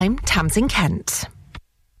I'm Tamsin Kent.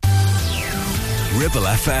 Ribble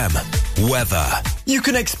FM. Weather. You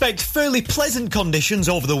can expect fairly pleasant conditions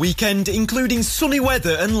over the weekend, including sunny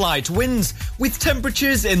weather and light winds, with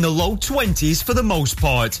temperatures in the low 20s for the most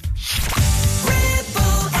part.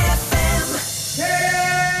 Ribble FM.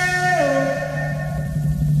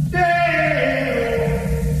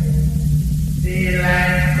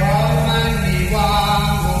 Daylight come and me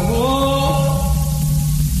want go home.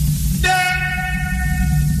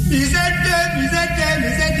 Me say,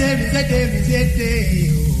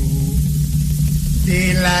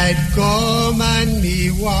 daylight come and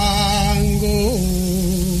me want go home.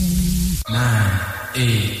 9,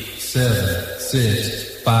 8, 7,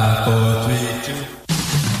 6, 5, 4, 3, 2.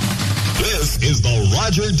 This is the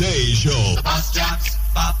Roger Day Show. The bus jocks,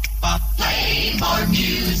 bop, bop, play more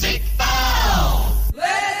music now.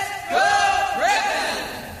 Let's go, Ribbon!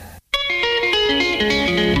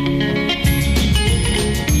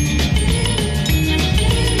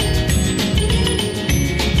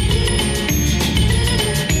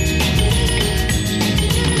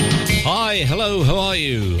 Hi, hello, how are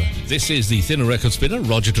you? This is the Thinner Record Spinner,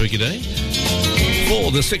 Roger Twiggy Day, for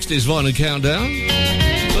the 60s Vinyl Countdown.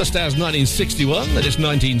 First hour's 1961, that is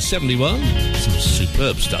 1971. Some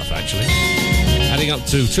superb stuff, actually. Adding up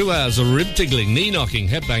to 2 hours of rib-tickling, knee-knocking,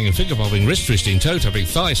 head-banging, finger-popping, wrist-twisting, toe-tapping,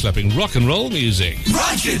 thigh-slapping, rock-and-roll music.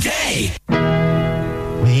 Roger Day.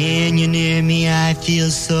 When you're near me, I feel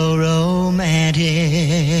so romantic.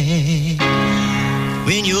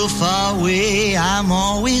 When you're far away, I'm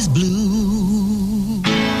always blue.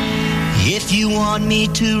 If you want me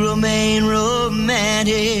to remain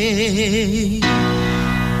romantic,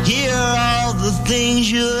 here are all the things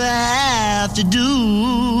you'll have to do.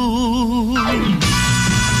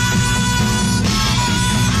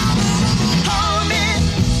 Hold me,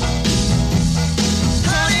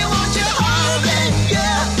 honey, won't you hold me,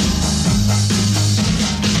 yeah.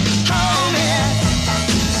 Hold me,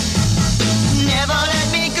 never let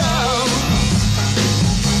me go.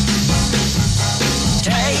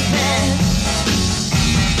 Take me,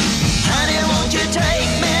 honey, won't you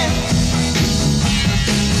take me,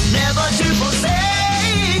 never to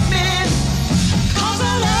forsake me, 'cause I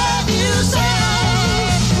love you so.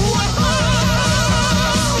 Whoa,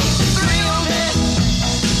 thrill me,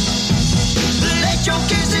 let your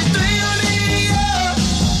kisses thrill me, yeah.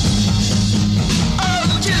 Oh,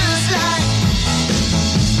 just like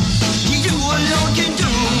you alone can do.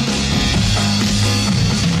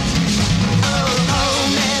 Oh, hold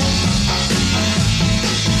me,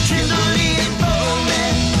 tenderly enfold me,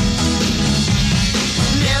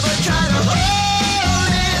 never try to hold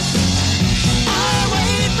me, I'll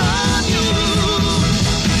wait from you.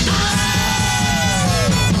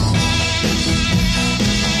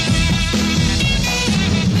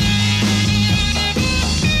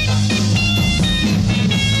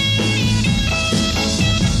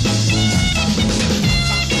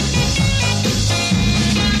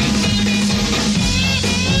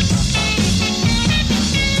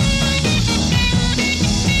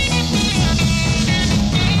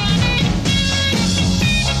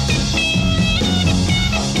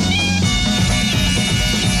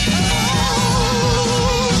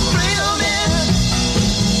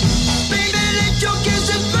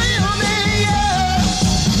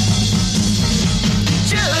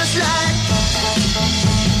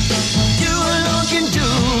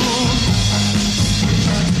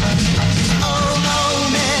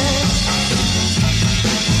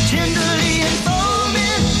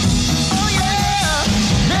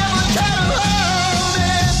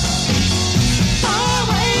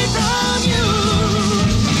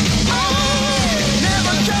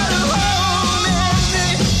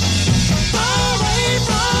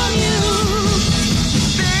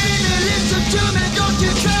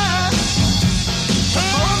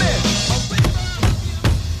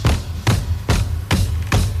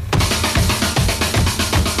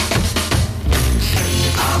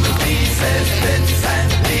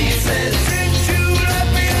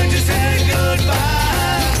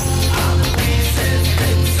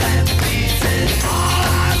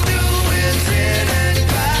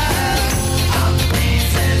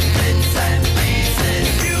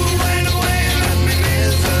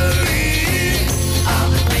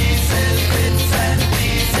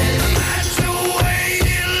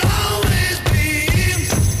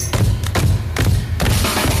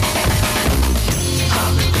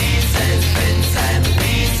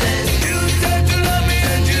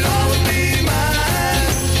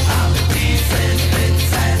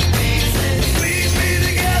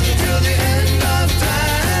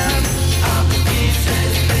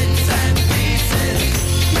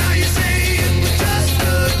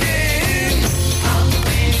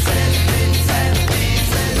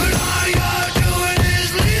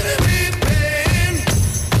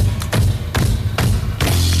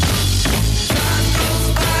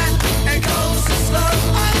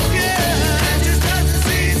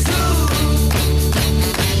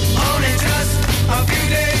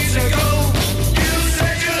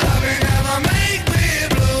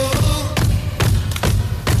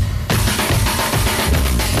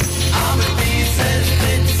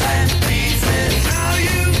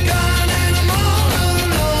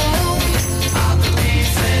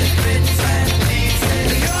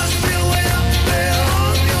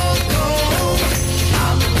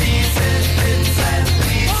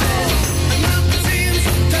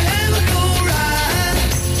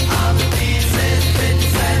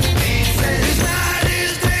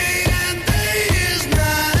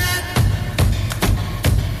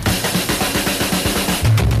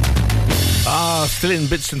 in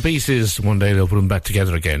bits and pieces. One day they'll put them back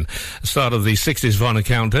together again. Start of the 60s Vinyl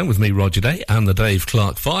Countdown with me, Roger Day, and the Dave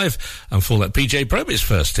Clark 5. And for that, PJ Probit's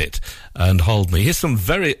first hit, and Hold Me. Here's some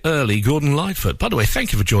very early Gordon Lightfoot. By the way,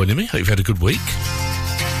 thank you for joining me. Hope you've had a good week.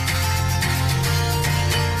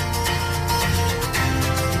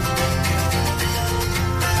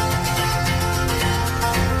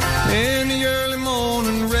 In the early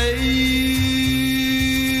morning rain,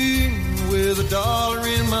 with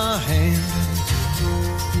 $1 in my hand,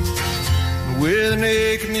 with an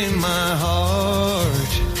aching in my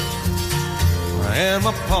heart, and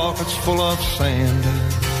my pockets full of sand.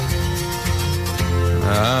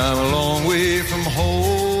 I'm a long way from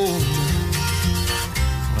home,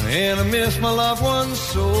 and I miss my loved ones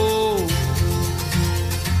so.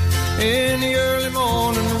 In the early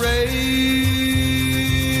morning rain,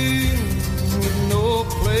 with no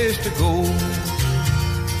place to go,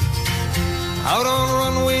 out on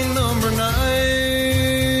runway number 9,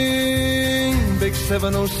 big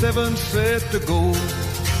 707 set to go.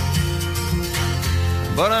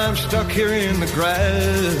 But I'm stuck here in the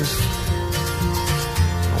grass,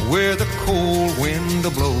 where the cold wind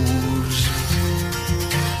blows.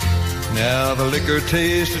 Now the liquor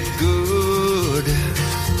tasted good,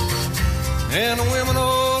 and the women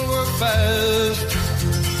all work fast.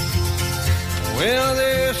 Well,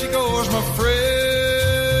 there she goes, my friend.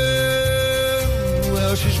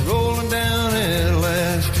 Well, she's rolling down at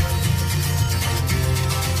last.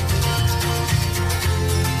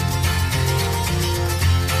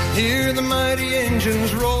 Hear the mighty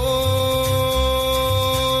engines roar,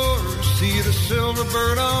 see the silver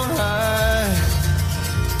bird on high.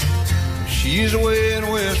 She's away and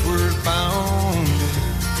westward bound,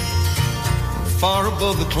 far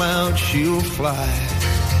above the clouds she'll fly,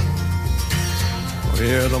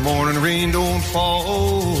 where the morning rain don't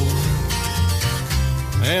fall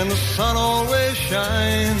and the sun always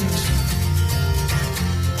shines.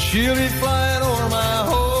 She'll be flying over my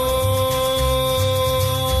home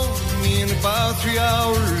in about 3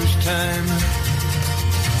 hours' time.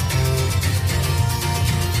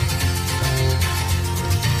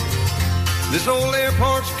 This old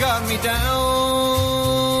airport's got me down.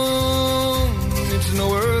 It's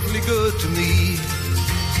no earthly good to me,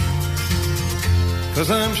 'cause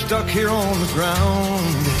I'm stuck here on the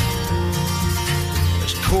ground,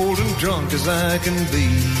 as cold and drunk as I can be.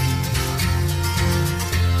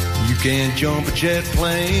 You can't jump a jet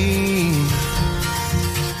plane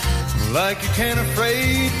like you can a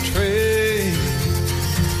freight train,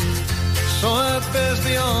 so I'd best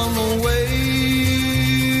be on the way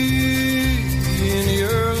in the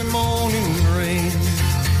early morning rain.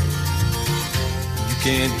 You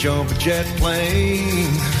can't jump a jet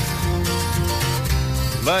plane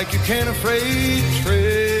like you can a freight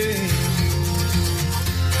train,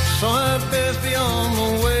 so I'd best be on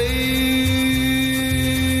the way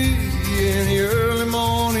in the early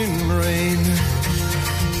morning rain.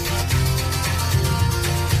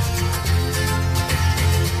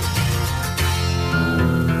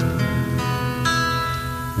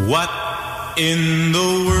 What in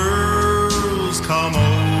the world's come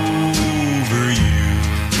over you?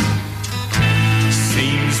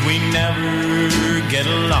 Seems we never get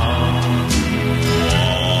along.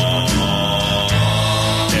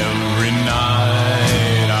 Every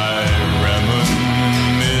night I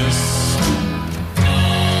reminisce,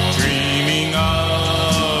 dreaming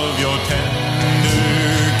of your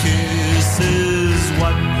tender kisses.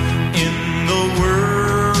 What in the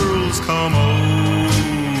world's come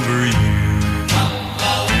over you?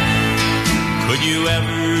 Could you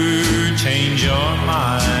ever change your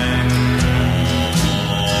mind?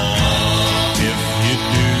 If you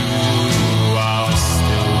do, I'll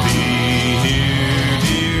still be here,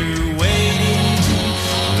 dear, waiting,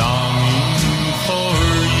 longing for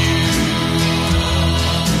you.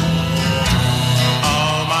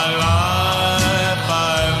 All my life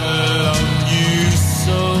I've loved you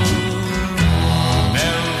so,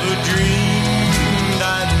 never dreamed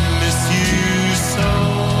I'd miss you so.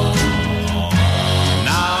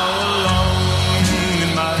 Now alone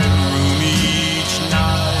in my room each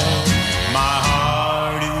night, my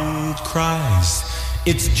heart it cries,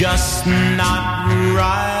 it's just not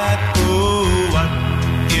right. Oh, what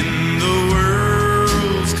in the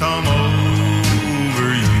world's come over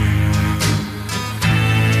you?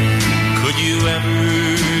 Could you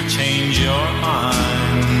ever change your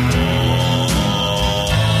mind?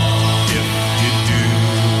 If you do,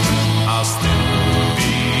 I'll still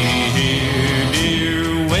be here, dear,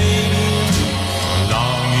 waiting,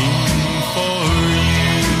 longing for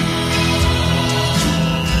you.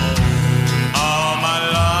 All my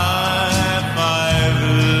life I've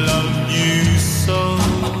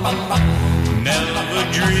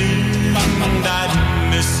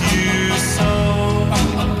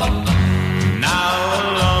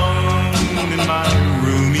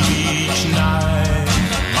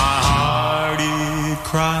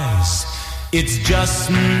honest, it's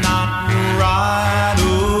just not right.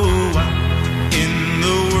 Oh, in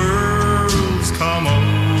the world's come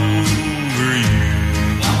over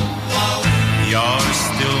you. You're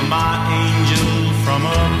still my angel from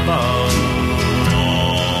above.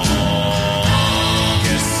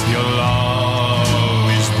 Yes, you'll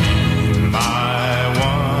always be my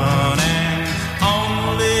one and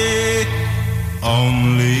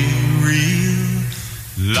only real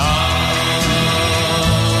love.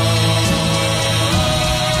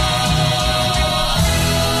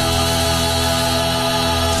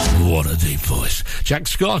 What a deep voice. Jack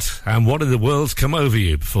Scott, and What in the World's Come Over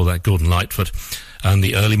You, before that Gordon Lightfoot and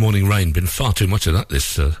the early morning rain. Been far too much of that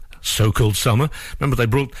this so-called summer. Remember they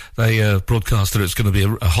broadcast that it's going to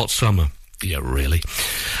be a hot summer. Yeah, really.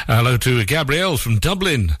 Hello to Gabrielle from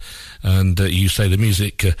Dublin. And you say the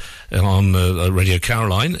music on Radio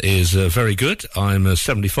Caroline is very good. I'm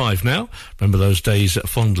 75 now. Remember those days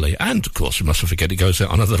fondly. And, of course, we mustn't forget it goes out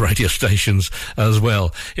on other radio stations as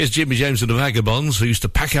well. It's Jimmy James and the Vagabonds, who used to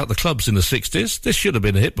pack out the clubs in the 60s. This should have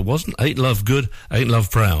been a hit, but wasn't. Ain't Love Good, Ain't Love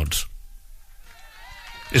Proud.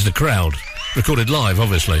 Is the crowd. Recorded live,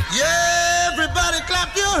 obviously. Yeah, everybody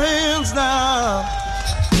clap your hands now.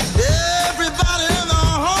 Everybody in the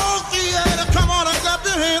whole theater, come on and clap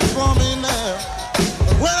your hands for me now.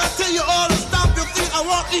 When I tell you all to stomp your feet, I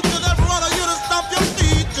want each and every one of you to stomp your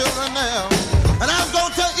feet, children, now. And I'm going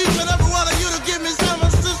to tell each and every one of you to give me some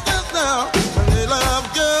assistance now. They love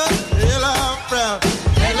good, they love proud.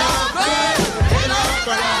 They love good, they love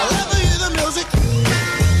proud. Let me hear the music.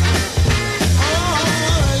 All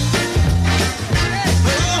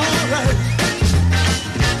right.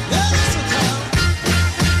 Yeah, listen, child.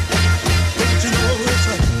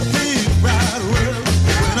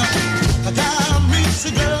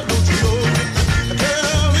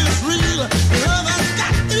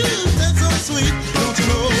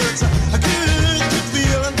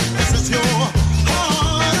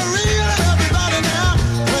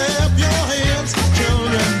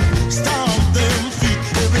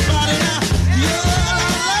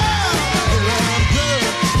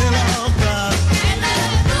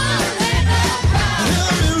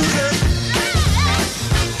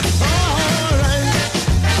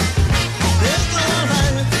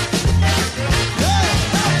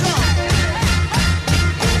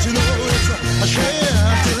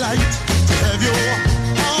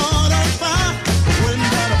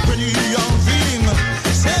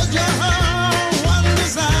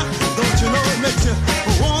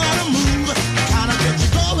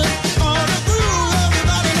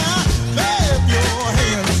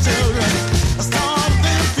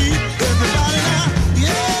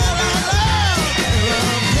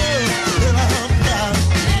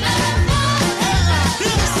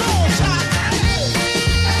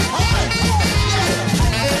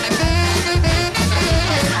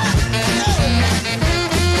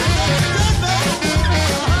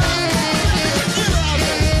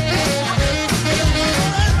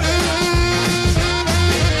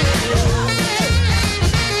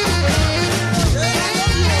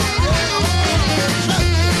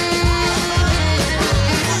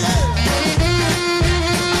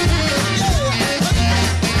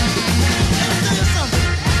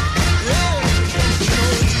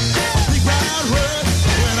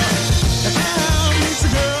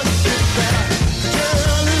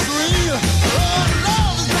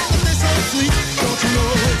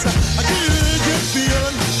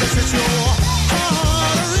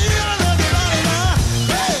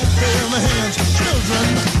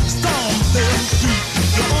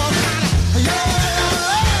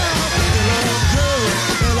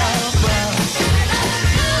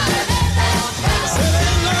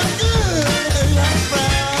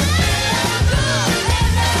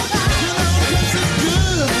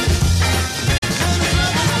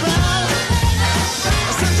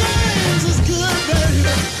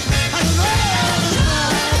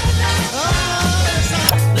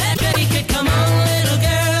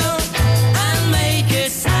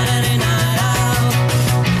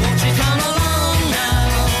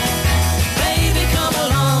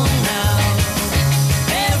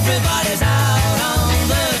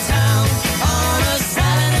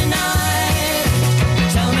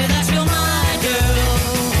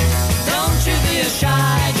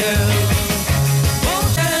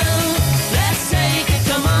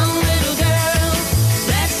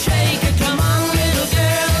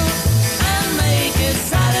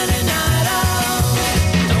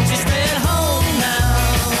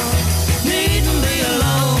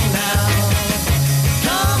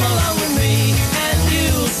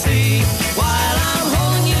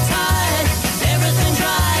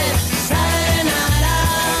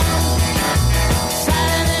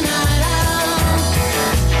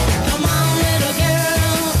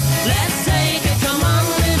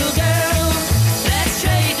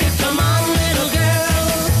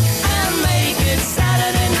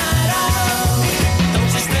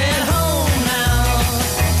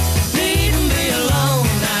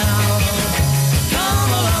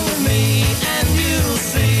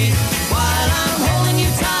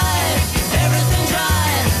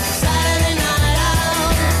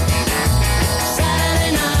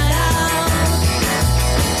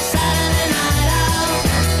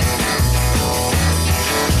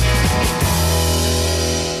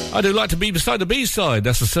 I do like to be beside the B-side.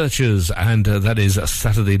 That's the Searchers, and that is a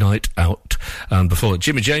Saturday Night Out. And before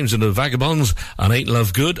Jimmy James and the Vagabonds, and Ain't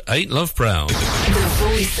Love Good, Ain't Love Proud. The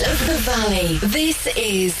voice of the valley. This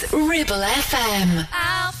is Ribble FM.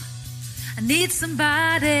 Help. I need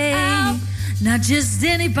somebody. Help. Not just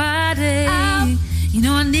anybody. Help. You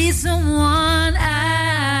know I need someone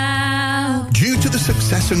out. Due to the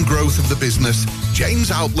success and growth of the business,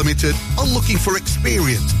 James Out Limited are looking for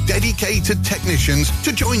experienced, dedicated technicians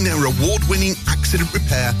to join their award-winning accident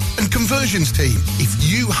repair and conversions team. If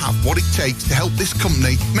you have what it takes to help this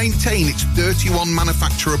company maintain its 31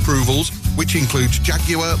 manufacturer approvals, which includes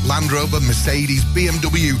Jaguar, Land Rover, Mercedes,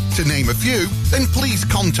 BMW, to name a few, then please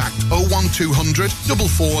contact 01200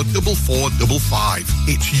 444455.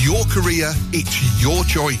 It's your career, it's your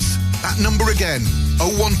choice. That number again,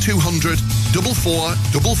 01200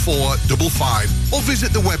 444455, or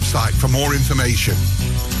visit the website for more information.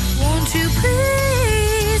 Won't you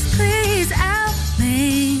please help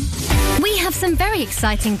me? We have some very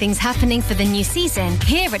exciting things happening for the new season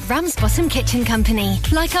here at Ramsbottom Kitchen Company,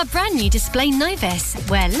 like our brand new display Novus,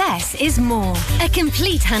 where less is more. A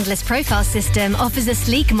complete handless profile system offers a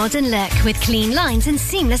sleek modern look with clean lines and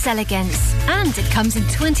seamless elegance. And it comes in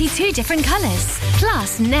 22 different colours.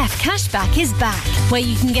 Plus, Neff Cashback is back, where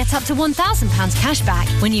you can get up to £1,000 cashback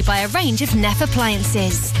when you buy a range of Neff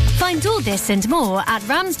appliances. Find all this and more at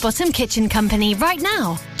Ramsbottom Kitchen Company right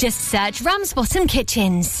now. Just search Ramsbottom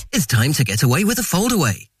Kitchens. It's time to get away with a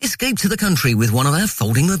foldaway. Escape to the country with one of our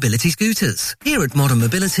folding mobility scooters. Here at Modern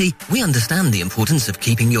Mobility, we understand the importance of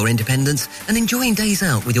keeping your independence and enjoying days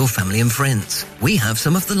out with your family and friends. We have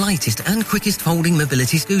some of the lightest and quickest folding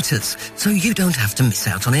mobility scooters, so you don't have to miss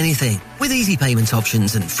out on anything. With easy payment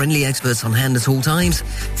options and friendly experts on hand at all times,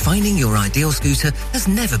 finding your ideal scooter has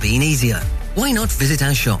never been easier. Why not visit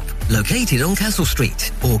our shop, located on Castle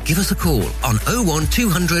Street, or give us a call on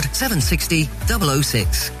 01200 760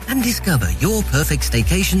 006 and discover your perfect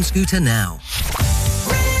staycation scooter now.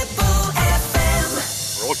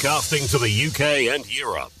 Broadcasting to the UK and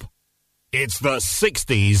Europe. It's the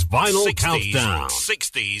 60s Vinyl Countdown.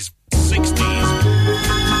 60s.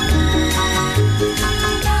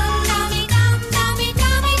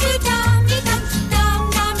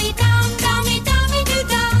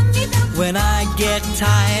 When I get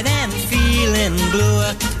tired and feeling blue,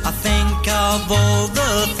 I think of all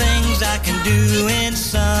the things I can do in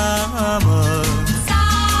summer.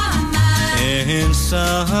 In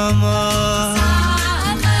summer.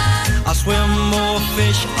 I'll swim or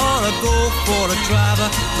fish or go for a drive.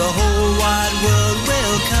 The whole wide world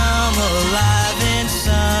will come alive in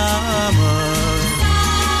summer.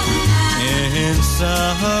 In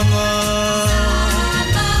summer.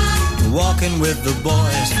 Walking with the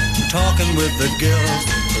boys, talking with the girls,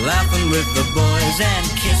 laughing with the boys and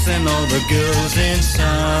kissing all the girls in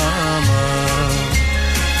summer.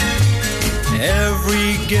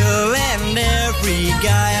 Every girl and every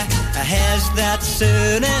guy has that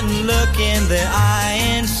certain look in their eye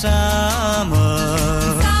in summer.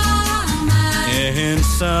 In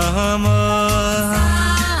summer.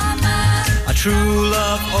 A true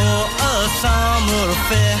love or a summer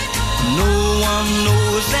affair. No one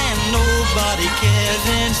knows and nobody cares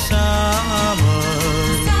in summer.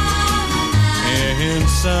 In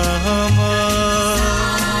summer.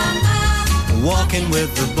 Walking with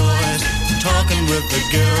the boys, talking with the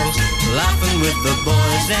girls, laughing with the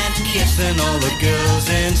boys and kissing all the girls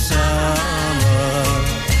in summer.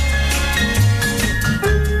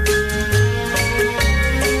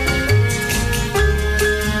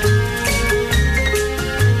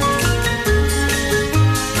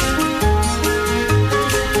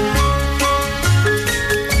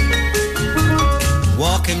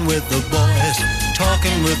 Walking with the boys,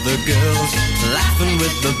 talking with the girls, laughing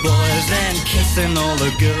with the boys and kissing all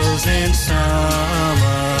the girls in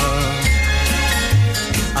summer.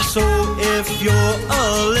 So if you're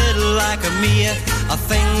a little like me,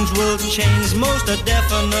 things will change most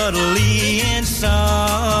definitely in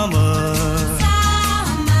summer.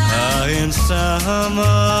 In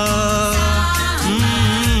summer.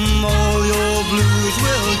 All your blues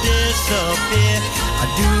will disappear.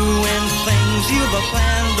 Doing things you've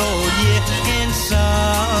planned all year in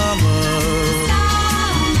summer.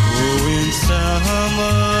 Oh, in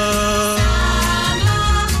summer.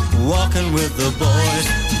 Walking with the boys,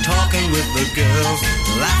 talking with the girls,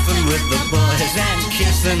 laughing with the boys and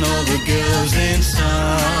kissing all the girls in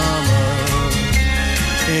summer.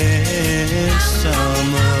 In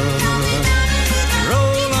summer.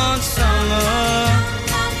 Roll on summer.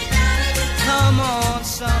 Come on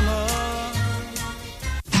summer.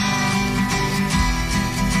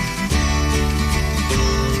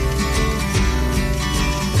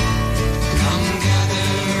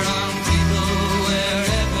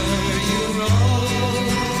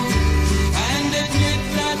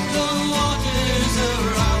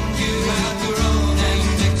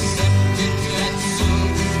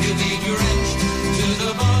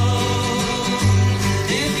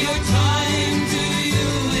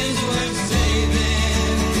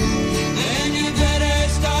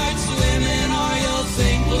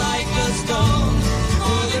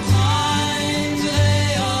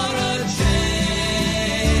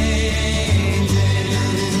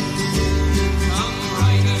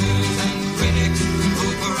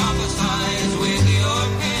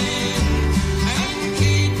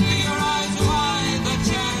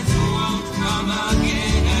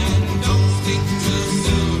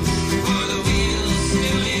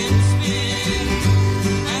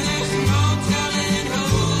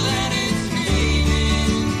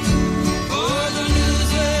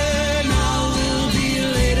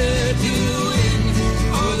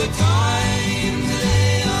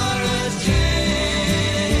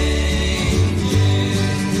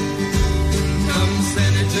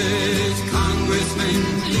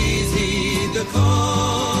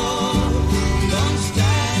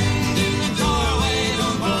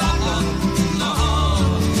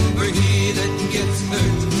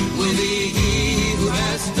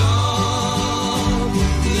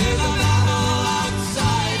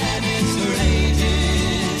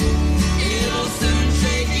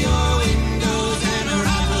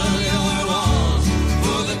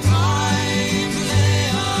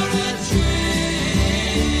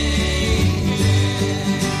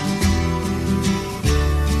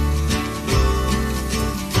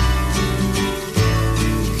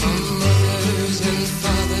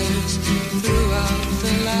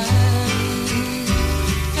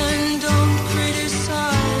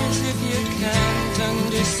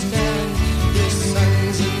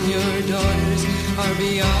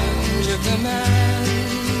 the man.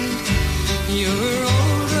 Your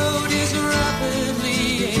old road is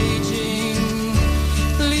rapidly aging.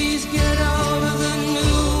 Please get out of the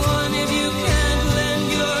new one if you can't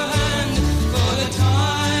lend your hand, for the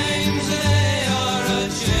times they are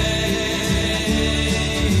a-changing.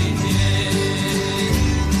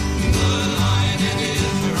 The line it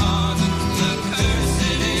is drawn, the curse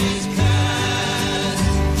it is cast.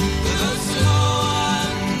 The slow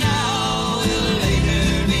one now will later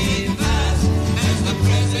be fast, as the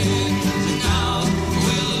present now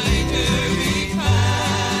will later be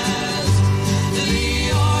past. The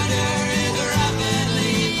order is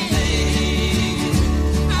rapidly fading,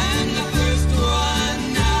 and the first one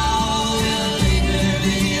now will later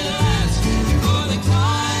be last, for the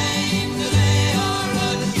times they are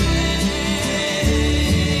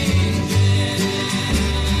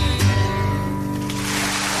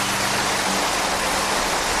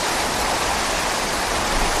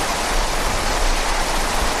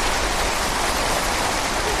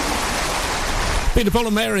Peter, Paul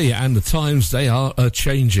and Mary, and the times they are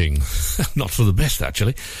changing. Not for the best,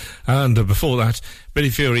 actually. And before that,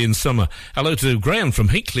 Billy Fury in Summer. Hello to Graham from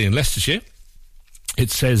Hinkley in Leicestershire.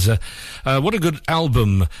 It says, what a good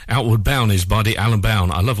album Outward Bound is by the Alan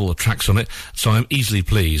Bound. I love all the tracks on it, so I'm easily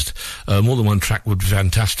pleased. More than one track would be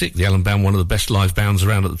fantastic. The Alan Bound, one of the best live bands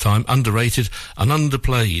around at the time. Underrated and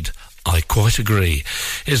underplayed. I quite agree.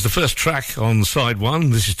 Here's the first track on side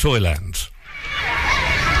one. This is Toyland.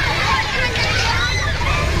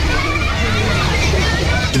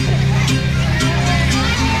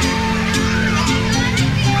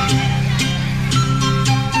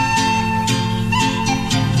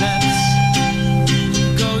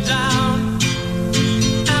 go down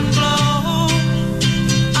and blow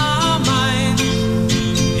our minds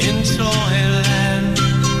in Toyland.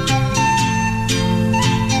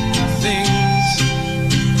 Things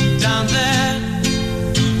down there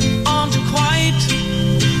aren't quite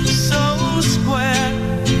so square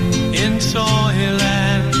in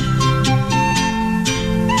Toyland.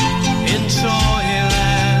 In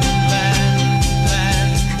Toyland,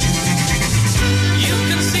 land. You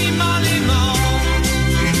can see Molly Moe.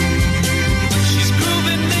 She's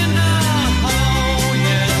grooving in the hole,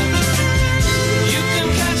 yeah. You can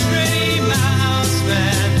catch Freddie Mouse,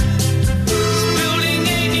 man. He's building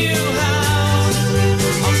a new house.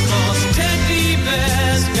 Of course, teddy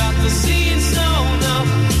bears got the seeds sewn up.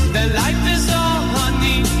 Their life is all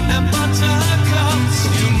honey and buttercups.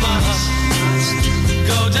 You must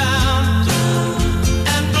go down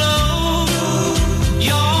and blow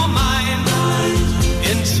your mind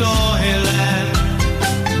in Toyland.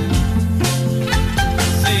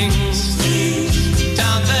 Things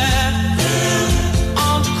down there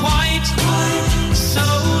aren't quite so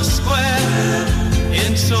square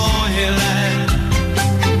in Toyland.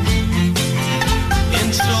 In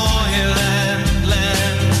Toyland,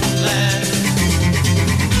 land.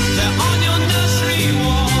 They're on your nursery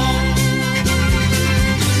wall.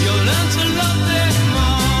 You'll learn to love them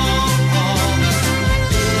all.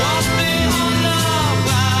 What they all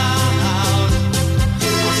about,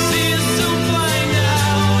 I'll see you soon find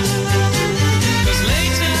out. 'Cause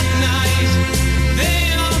late at night they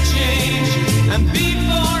all change, and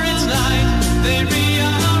before it's light they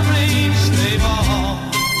rearrange. They've all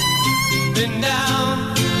been down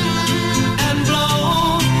and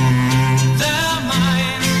blown their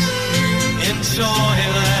minds in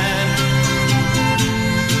Toyland.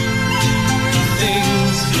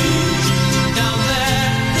 Things down there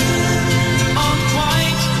aren't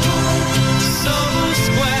quite so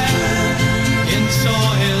square in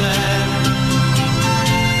Toyland.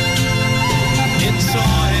 In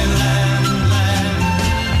Toyland, land.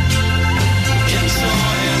 In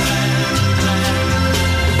Toyland, land.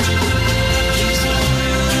 In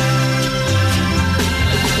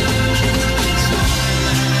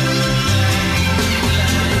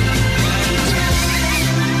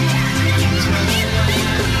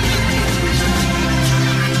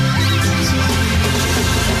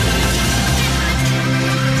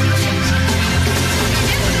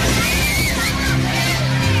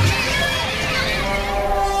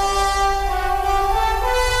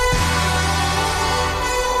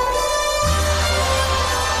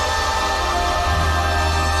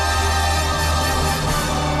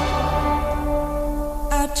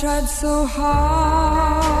I tried so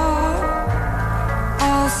hard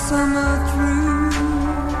all summer through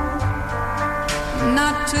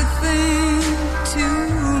not to think too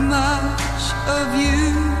much of you,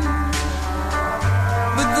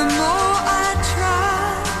 but the more I try,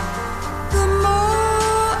 the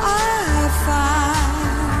more I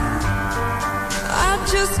find I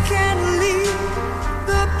just can't leave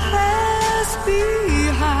the past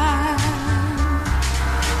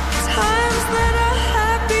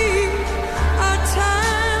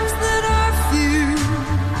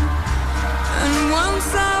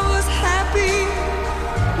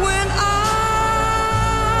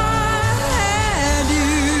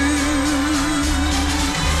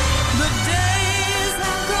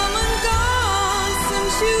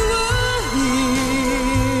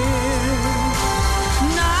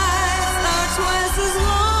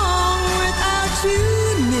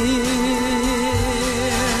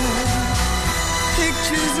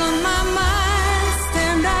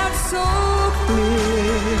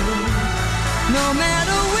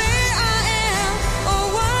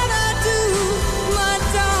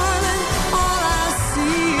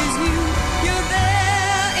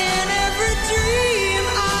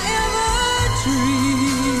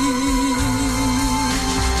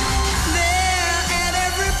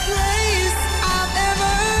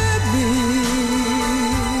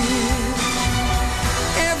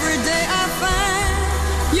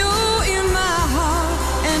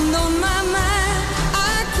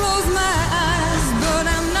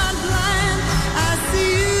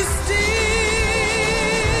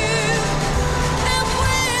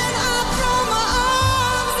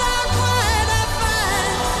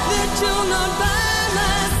not by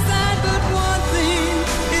my side, but one thing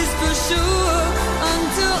is for sure.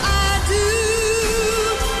 Until I do,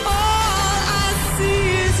 all I see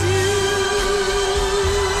is you.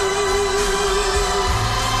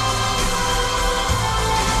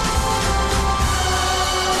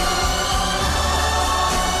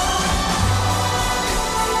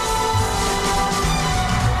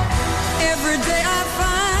 Every day I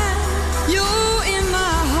find you in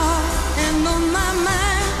my heart and on my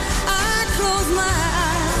mind. I close my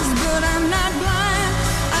eyes, but I'm not blind.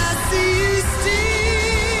 I see you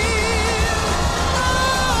still. Oh,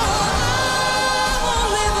 I won't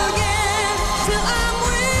live again till I'm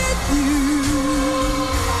with you.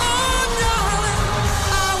 Oh, darling,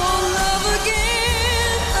 I won't love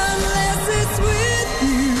again unless it's with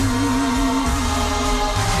you.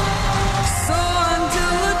 So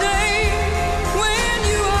until the day when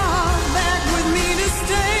you are back with me to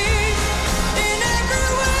stay in every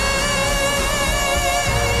way,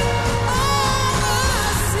 all I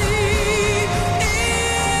see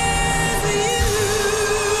is you.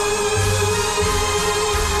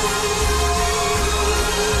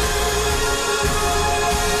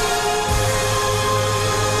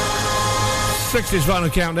 60s Vinyl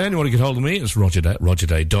Countdown. You want to get hold of me? It's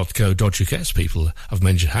rogerday.co.uk, as people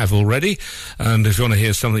have already. And if you want to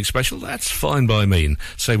hear something special, that's fine by me. And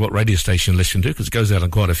say what radio station you listen to, because it goes out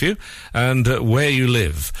on quite a few. And where you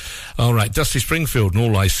live. All right, Dusty Springfield and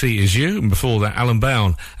All I See Is You. And before that, Alan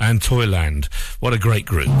Bowen and Toyland. What a great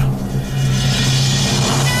group.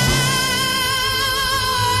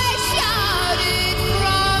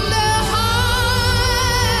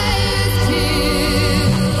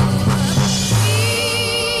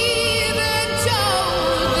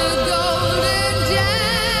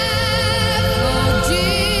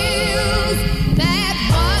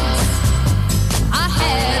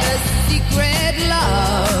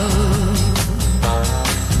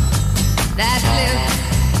 That lives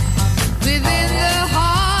within the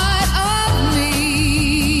heart of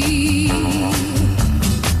me.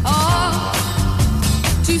 Oh,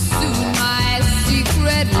 too soon my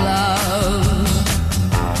secret love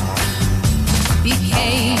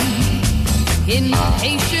became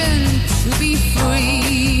impatient to be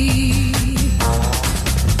free.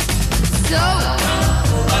 So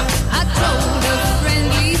I told a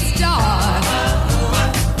friendly star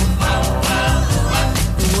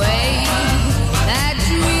the way that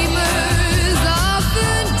dreamers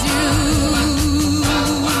often do,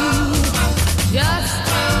 just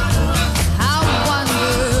how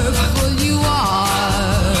wonderful you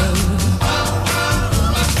are,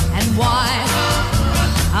 and why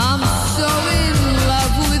I'm so in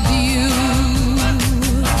love with you.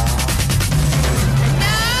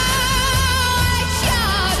 Now I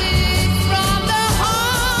shout it from the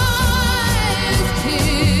highest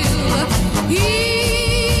hill,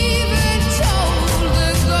 even told the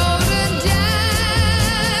golden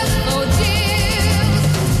daffodils.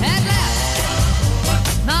 At last,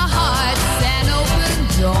 my heart's an open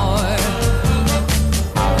door,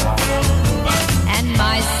 and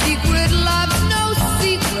my secret love's no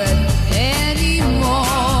secret anymore.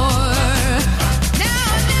 Now,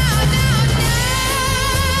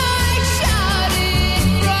 I shout it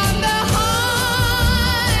from the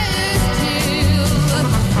highest hill,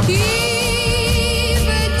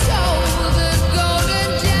 even told the golden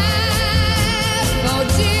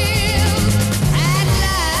daffodils. At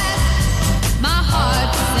last, my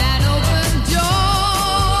heart's an open door,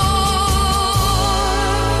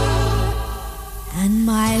 and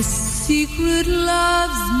my secret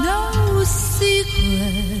love's no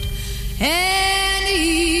secret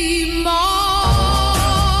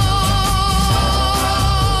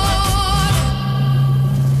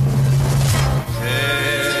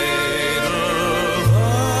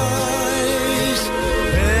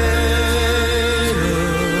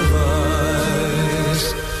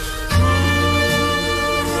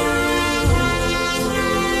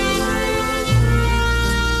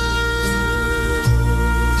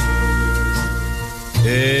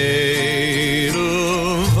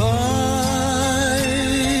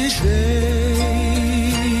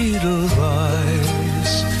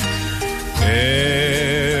Edelweiss.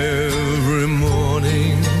 Every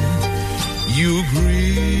morning you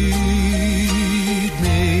greet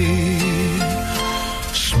me,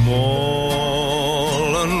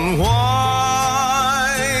 small and white,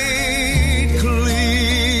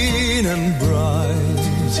 clean and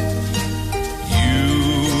bright. You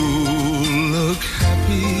look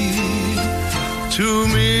happy to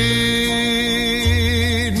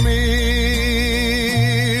meet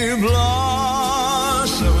me,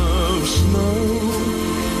 blossom of snow.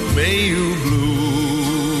 May you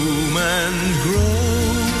bloom and and grow,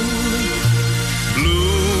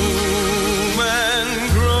 bloom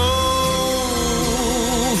and grow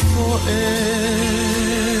forever.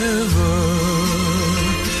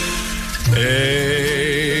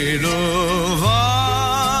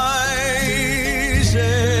 Edelweiss,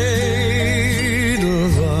 Edelweiss,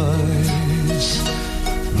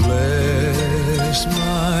 bless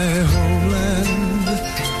my homeland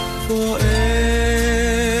forever.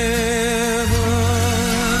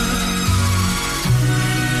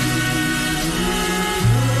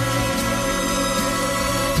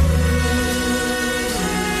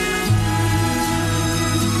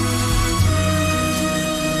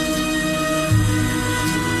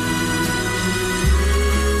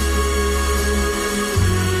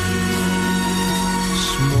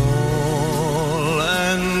 Small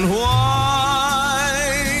and white,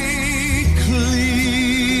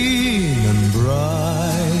 clean and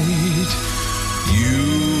bright, you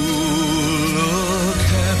look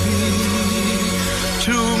happy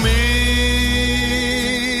to meet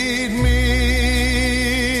me.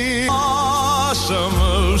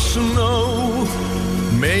 Summer snow,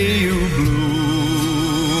 may you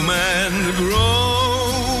bloom and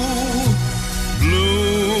grow,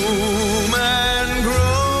 bloom and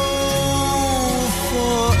grow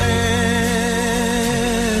forever.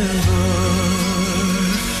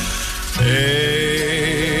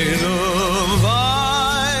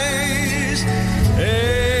 Edelweiss,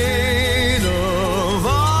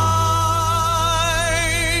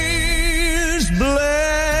 Edelweiss,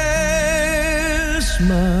 bless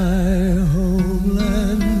my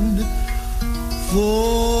homeland forever.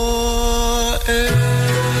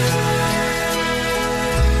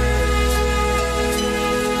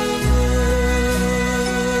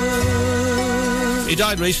 He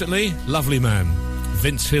died recently. Lovely man.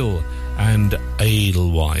 Vince Hill and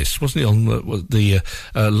Edelweiss. Wasn't he on the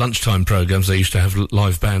lunchtime programmes they used to have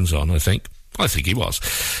live bands on, I think? I think he was.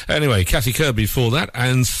 Anyway, Kathy Kirby for that,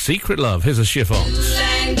 and Secret Love. Here's a chiffon.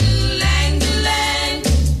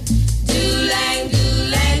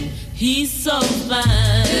 He's so fine.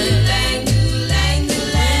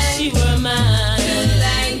 Wish she were mine.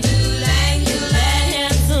 That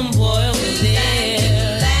handsome boy over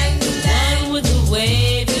there, the one with the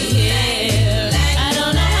wavy hair. I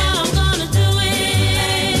don't know how I'm gonna do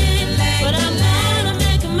it, but I'm gonna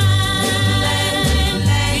make him mine.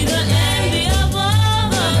 He's the envy of all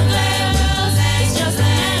the girls. It's just a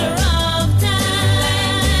matter of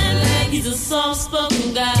time. He's a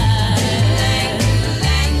soft-spoken guy.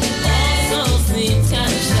 Also seems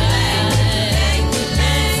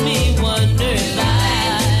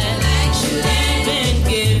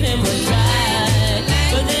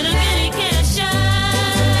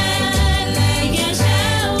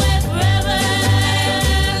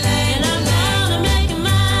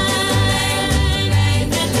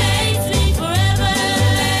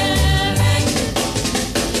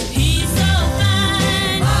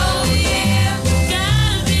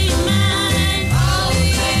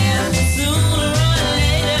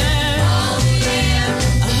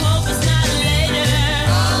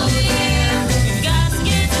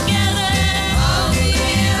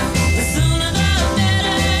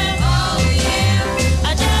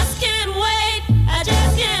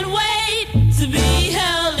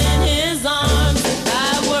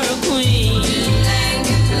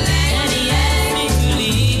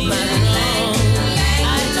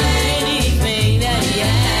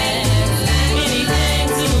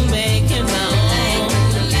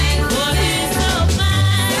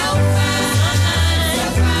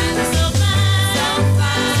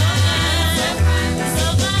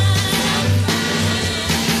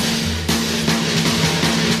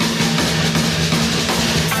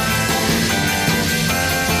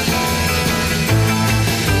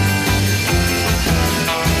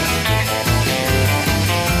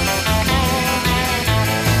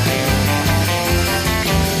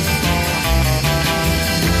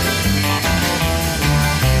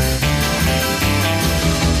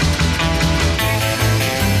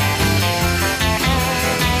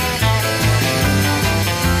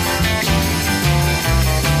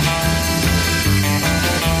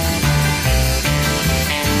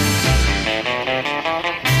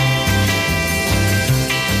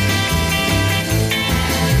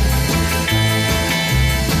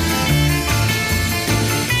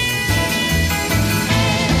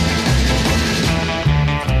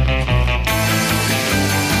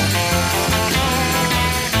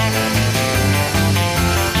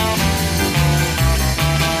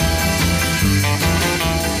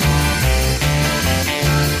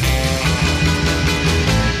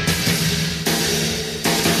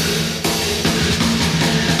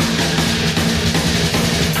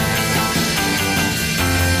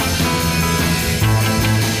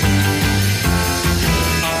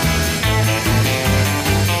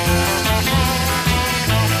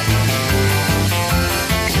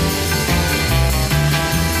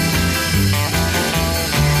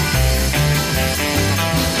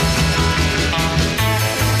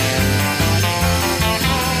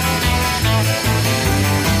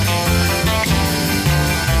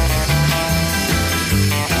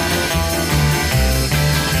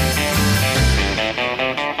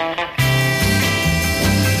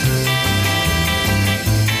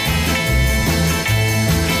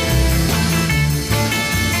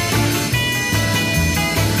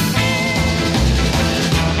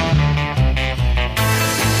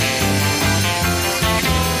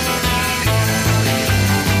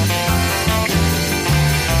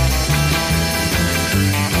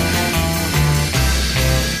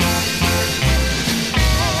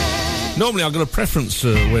Normally I've got a preference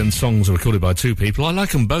when songs are recorded by two people. I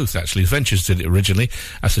like them both, actually. Ventures did it originally.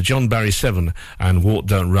 That's the John Barry 7 and Walk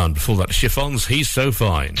Don't Run. Before that, Chiffons, He's So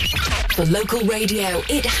Fine. For local radio,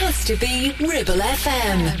 it has to be Ribble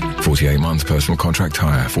FM. 48 months personal contract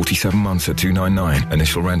hire, 47 months at $299.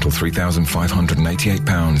 Initial rental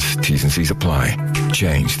 £3,588. T's and C's apply.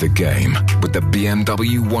 Change the game with the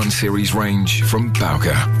BMW 1 Series range from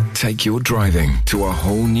Bowker. Take your driving to a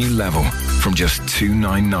whole new level from just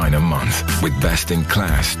 $299 a month with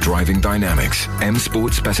best-in-class driving dynamics,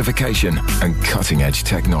 M-Sport specification and cutting-edge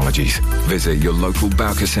technologies. Visit your local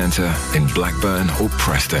Bowker Centre in Blackburn or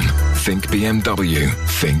Preston. Think BMW.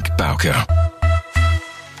 Think Bowker.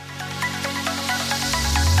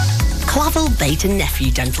 Clavel Bait and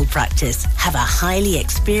Nephew Dental Practice have a highly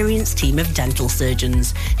experienced team of dental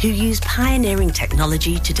surgeons who use pioneering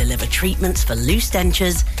technology to deliver treatments for loose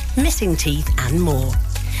dentures, missing teeth and more.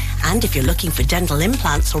 And if you're looking for dental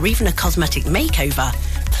implants or even a cosmetic makeover,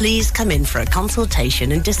 please come in for a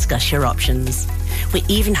consultation and discuss your options. We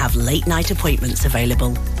even have late night appointments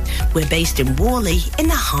available. We're based in Worley in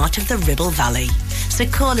the heart of the Ribble Valley. So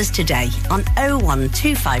call us today on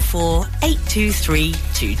 01254 823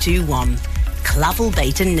 221. Clavel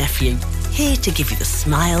Bait and Nephew. Here to give you the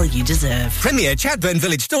smile you deserve. Premier Chadburn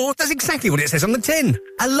Village Store does exactly what it says on the tin.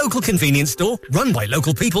 A local convenience store run by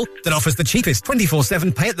local people that offers the cheapest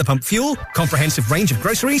 24/7 pay-at-the-pump fuel, comprehensive range of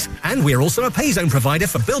groceries, and we're also a pay zone provider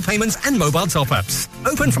for bill payments and mobile top-ups.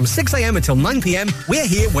 Open from 6 a.m. until 9 p.m. We're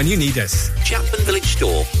here when you need us. Chapman Village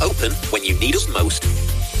Store, open when you need us most.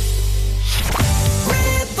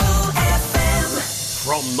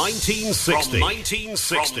 From 1960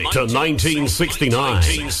 to 1969,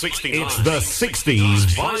 it's the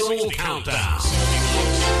 60s Vinyl Countdown.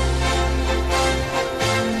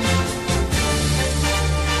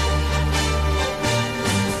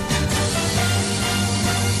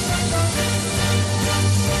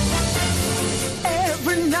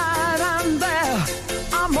 Every night I'm there,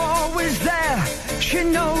 I'm always there. She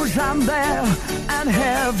knows I'm there, and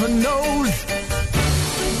heaven knows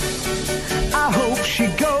I hope she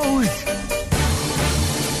goes.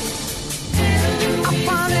 I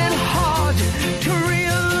find it hard to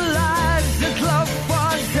realize that love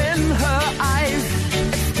was in her eyes.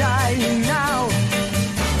 It's dying now.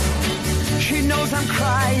 She knows I'm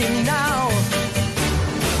crying now.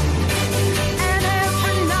 And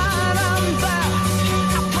every night I'm there,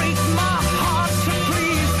 I break my heart to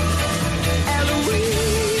please Eloise.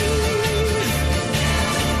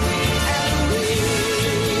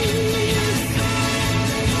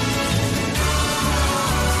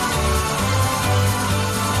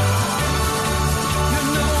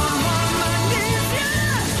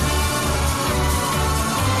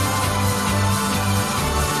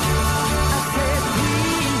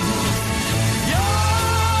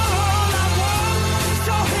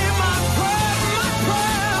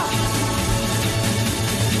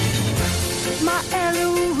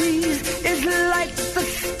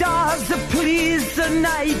 That please the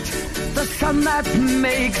night, the sun that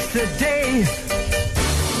makes the day,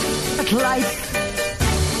 that lights,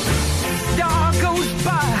 star goes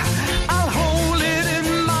by, I'll hold it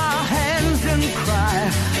in my hands and cry,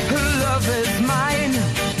 her love is mine,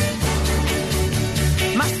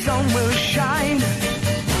 my sun will shine.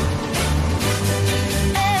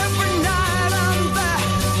 Every night I'm there,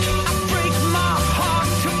 I break my heart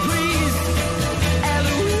to please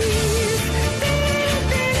Eloise.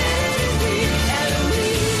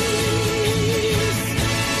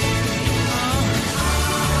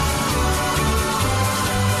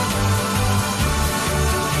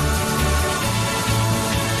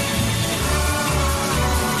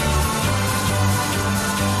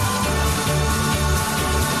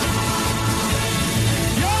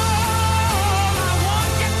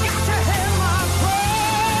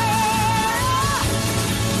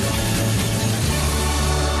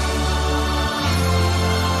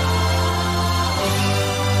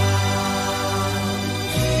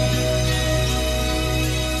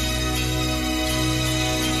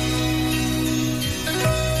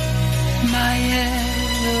 My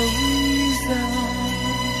Eloisa,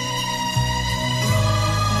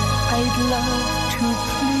 I'd love to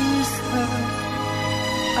please her,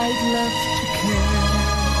 I'd love to care,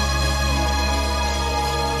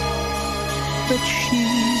 but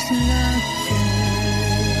she's not there.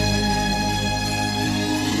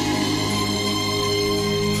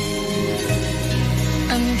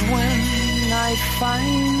 And when I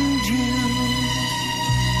find you,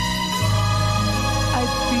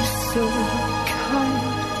 I'd be so kind,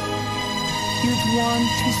 you'd want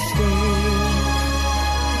to stay.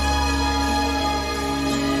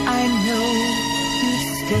 I know you'd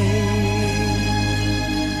stay.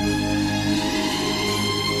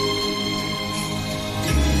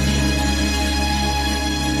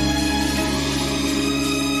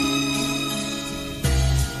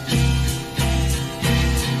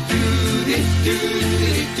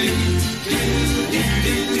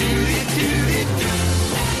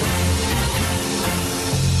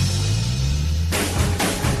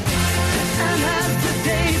 And as the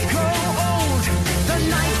days grow old, the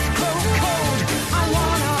nights grow cold, I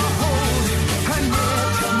wanna hold her near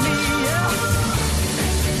to me, yeah.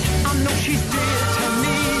 I know she's dear to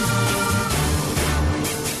me.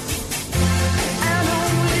 And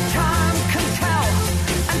only time can tell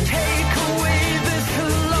and take away this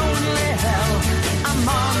lonely hell. I'm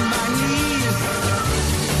on my knees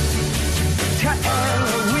to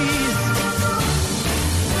Eloise.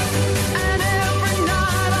 And every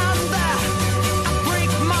night I'm there, I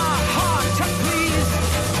break my heart to please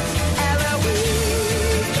Eloise.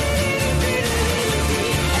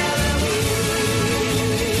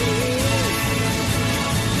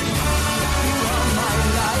 You are my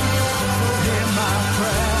life, so hear my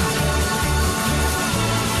prayer.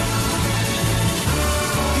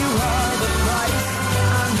 You are the price,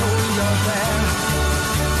 I know you're there.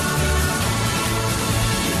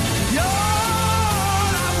 You're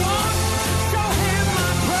all I want, so hear my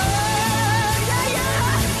prayer. Yeah, yeah.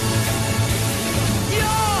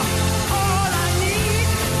 You're all I need,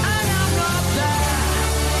 and I'm not there.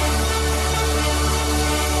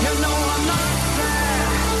 You know I'm not there.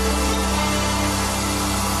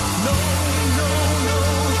 No, no, no.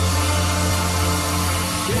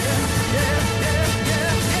 Yeah, yeah, yeah,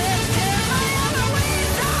 yeah, yeah, yeah, my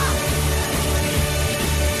Eloisa.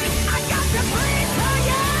 I got to please her,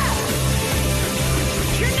 yeah.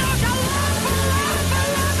 She knows I love her, love her,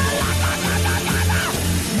 love her, love her, love her, love her.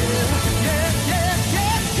 Yeah, yeah, yeah,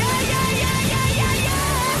 yeah, yeah, yeah, yeah, yeah,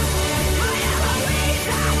 yeah. My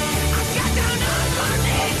Eloisa. I got down on my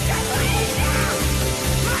knees to please you.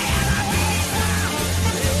 My Eloisa.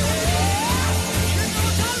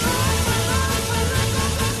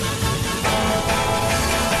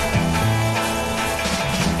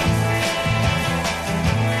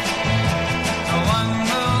 No one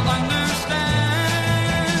will understand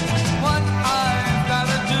what I've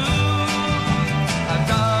gotta do. I've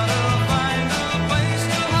gotta find a place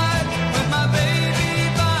to hide with my baby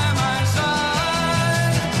by my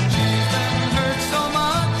side. She's been hurt so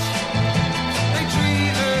much, they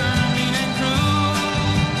treat her mean and cruel.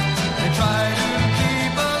 They try to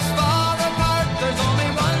keep us far apart. There's only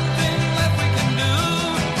one thing left we can do.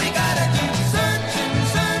 We gotta keep searching,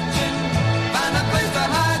 searching, find a place to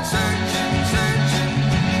hide. Searching, searching,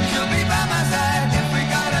 she'll be by my side. If we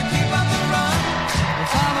gotta keep on the run,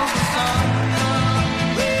 we'll follow the sun.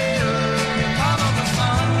 Follow the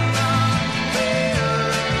sun.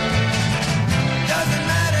 Doesn't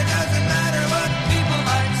matter what people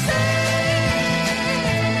might say.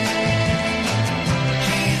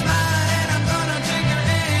 She's mine and I'm gonna take her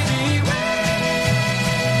anyway.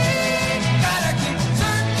 Gotta keep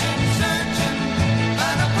searching, searching,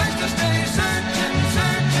 find a place to stay. Searching,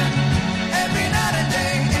 searching, every night and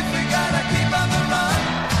day. If we gotta keep on the run,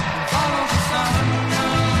 follow the sun.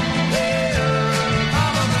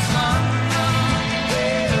 Follow the sun.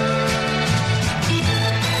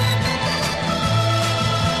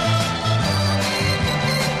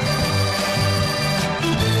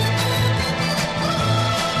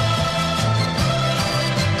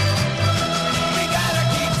 We gotta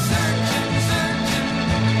keep searching, searching,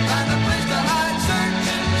 find a place to hide.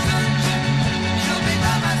 Searching, searching, she'll be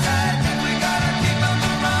by my side. If we gotta keep on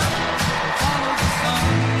the run, follow the sun.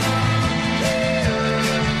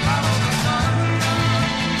 Follow the sun.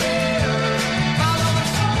 Follow the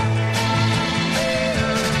sun.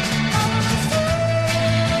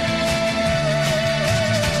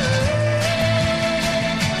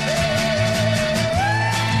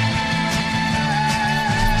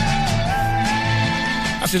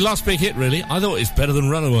 That's his last big hit, really. I thought it's better than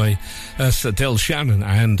Runaway. That's Del Shannon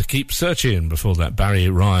and Keep Searching. Before that, Barry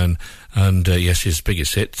Ryan and, yes, his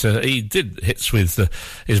biggest hit. He did hits with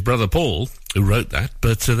his brother Paul, who wrote that,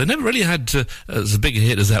 but they never really had as big a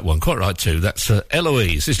hit as that one. Quite right, too. That's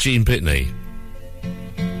Eloise. This is Gene Pitney.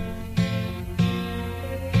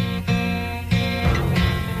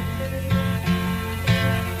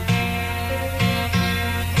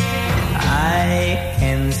 I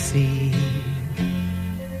can see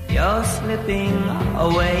you're slipping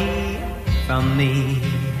away from me,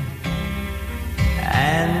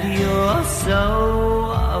 and you're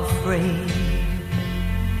so afraid.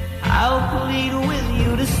 I'll plead with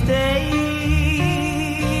you to stay,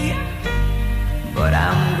 but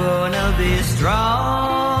I'm gonna be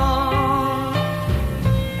strong.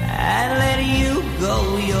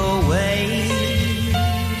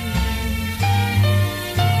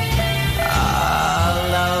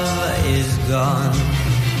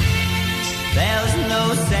 There's no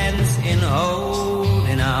sense in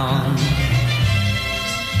holding on,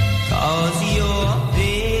 'cause your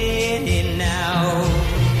pity now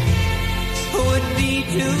would be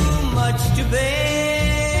too much to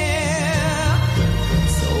bear.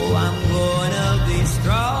 So I'm gonna be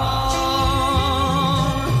strong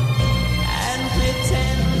and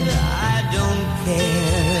pretend I don't care.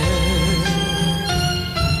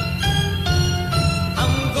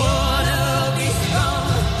 I'm gonna be strong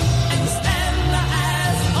and stand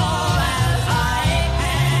as tall as I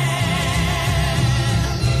can.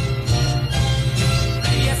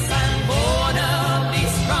 Yes, I'm gonna be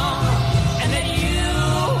strong, and then you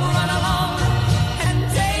run along and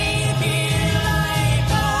take it like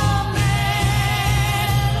a man.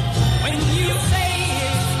 When you say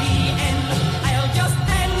it's the end, I'll just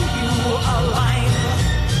hand you a line.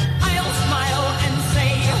 I'll smile and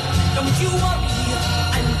say, don't you worry,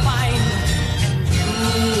 I'm fine. And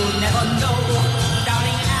you'll never know,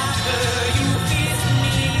 darling, after you kiss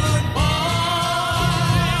me goodbye,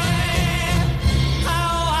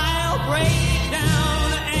 how I'll break down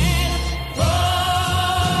and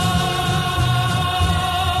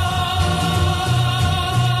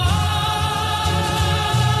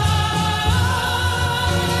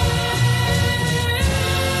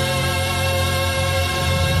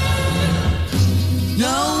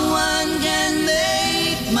no one can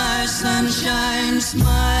make my sunshine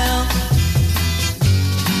smile.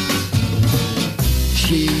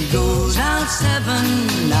 She goes out 7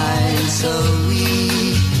 nights a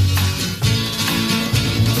week,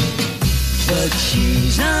 but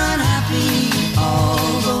she's unhappy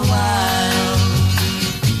all the while.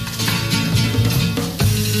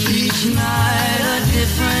 Each night a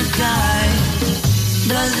different guy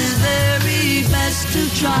does his very best to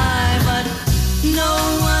try, but no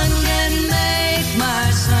one can make my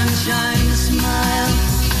sunshine smile.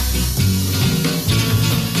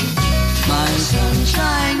 My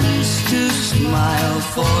sunshine used to smile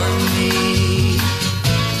for me,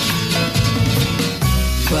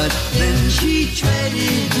 but then she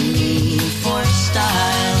traded me for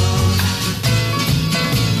style.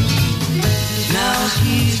 Now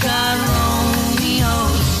she's got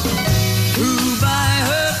Romeos who buy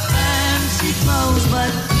her fancy clothes,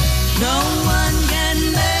 but no one can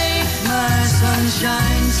make my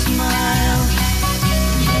sunshine smile.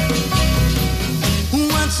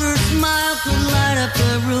 Once her smile could light up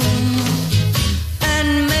the room and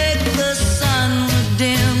make the sun look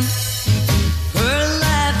dim. Her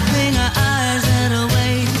laughing eyes had a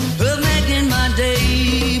way of making my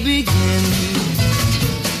day begin.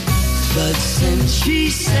 But since she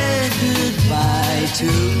said goodbye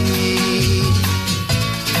to me,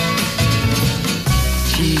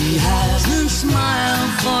 she hasn't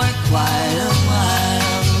smiled for quite a while.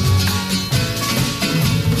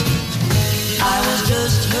 I was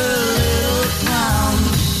just her little clown,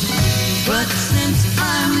 but since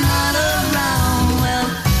I'm not around, well,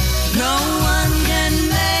 no one can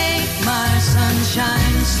make my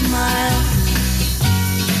sunshine smile.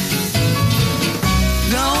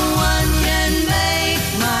 No one can make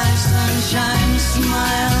my sunshine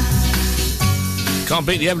smile. Can't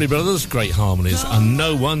beat the Everly Brothers, great harmonies, and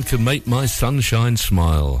no one can make my sunshine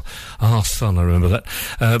smile. Ah, son, I remember that.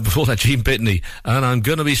 Before that, Gene Pitney, and I'm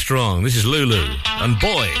Gonna Be Strong. This is Lulu, and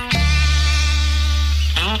Boy.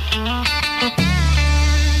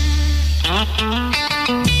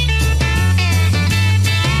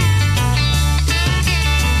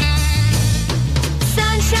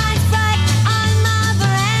 Sunshine's bright on my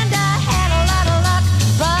veranda. Had a lot of luck,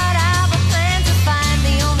 but I have a plan to find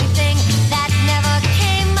the only thing that never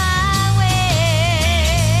came my way.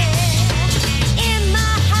 In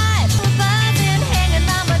my hive, buzzing, hanging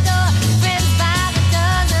by my door, friends by the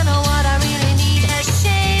dozen are what I really need.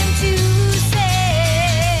 Ashamed to say,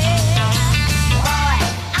 boy,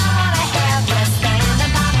 I wanna have a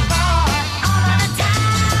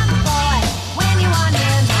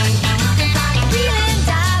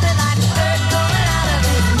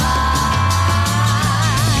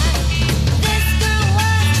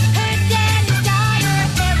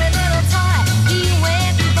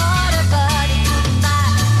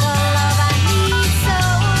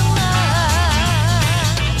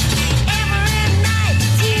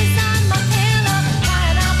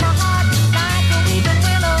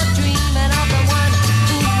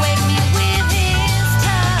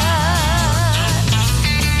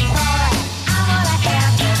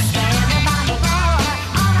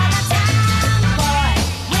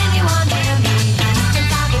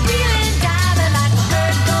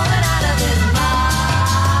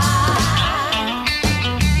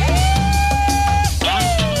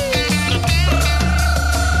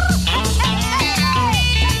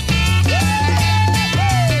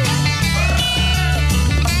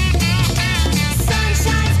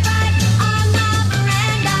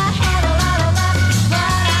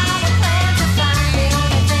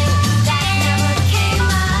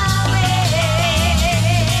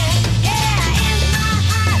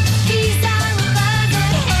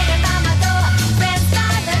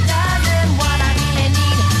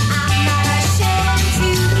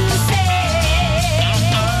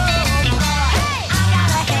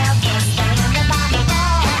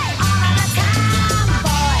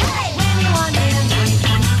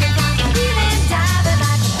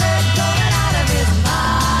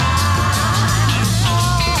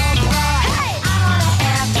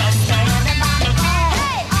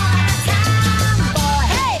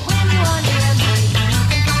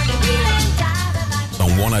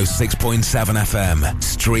 106.7 FM,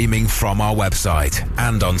 streaming from our website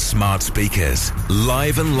and on smart speakers.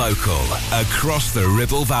 Live and local, across the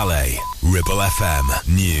Ribble Valley. Ribble FM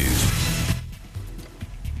News.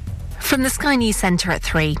 From the Sky News Centre at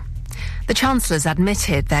 3. The Chancellor's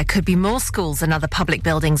admitted there could be more schools and other public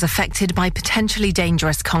buildings affected by potentially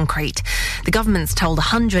dangerous concrete. The government's told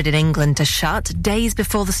 100 in England to shut days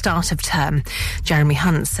before the start of term. Jeremy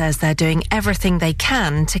Hunt says they're doing everything they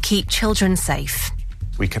can to keep children safe.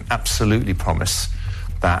 We can absolutely promise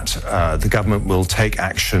that the government will take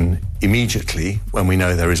action immediately when we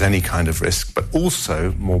know there is any kind of risk, but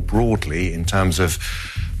also more broadly in terms of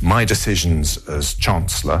my decisions as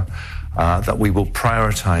Chancellor, that we will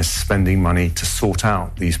prioritise spending money to sort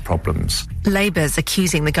out these problems. Labour's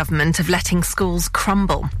accusing the government of letting schools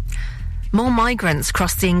crumble. More migrants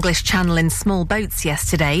crossed the English Channel in small boats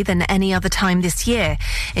yesterday than any other time this year.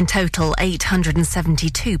 In total,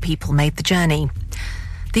 872 people made the journey.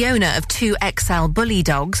 The owner of 2 XL bully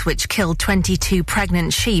dogs, which killed 22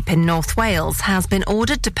 pregnant sheep in North Wales, has been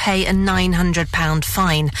ordered to pay a £900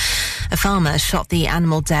 fine. A farmer shot the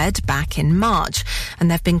animal dead back in March, and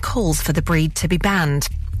there have been calls for the breed to be banned.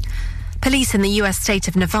 Police in the US state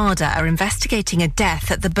of Nevada are investigating a death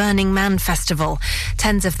at the Burning Man festival.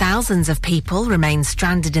 Tens of thousands of people remain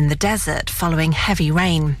stranded in the desert following heavy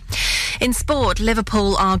rain. In sport,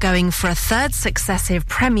 Liverpool are going for a third successive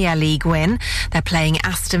Premier League win. They're playing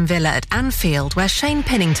Aston Villa at Anfield, where Shane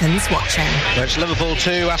Pinnington's watching. It's Liverpool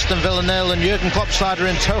 2, Aston Villa 0, and Jurgen Klopp's side are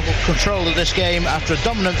in total control of this game after a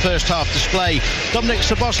dominant first half display. Dominic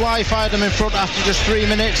Szoboszlai fired them in front after just 3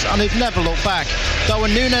 minutes, and they've never looked back.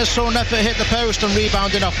 Darwin Núñez saw an effort hit the post and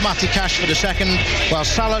rebounding off Matty Cash for the second, while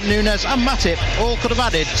Salah, Núñez and Matip all could have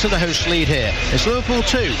added to the hosts' lead here. It's Liverpool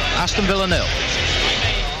 2, Aston Villa 0.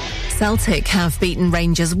 Celtic have beaten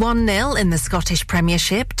Rangers 1-0 in the Scottish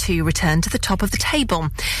Premiership to return to the top of the table.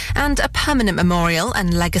 And a permanent memorial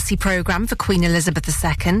and legacy programme for Queen Elizabeth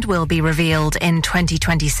II will be revealed in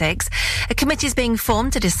 2026. A committee is being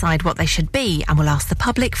formed to decide what they should be and will ask the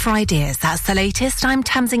public for ideas. That's the latest. I'm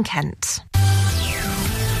Tamsin Kent.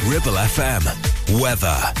 Ribble FM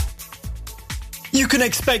weather. You can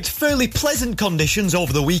expect fairly pleasant conditions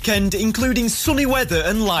over the weekend, including sunny weather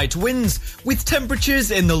and light winds, with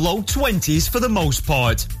temperatures in the low 20s for the most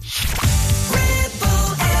part.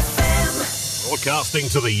 Broadcasting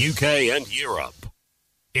to the UK and Europe.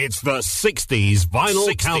 It's the 60s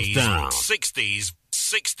Vinyl Countdown. 60s.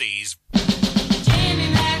 Jimmy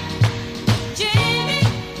Mac, Jimmy,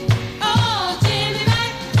 oh Jimmy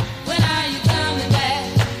Mac, when are you coming back?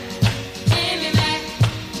 Jimmy Mac,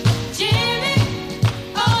 Jimmy,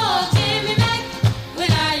 oh Jimmy Mac,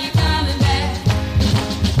 when are you coming back?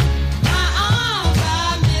 My arms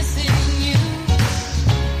are missing you,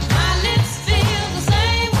 my lips feel the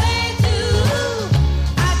same way too.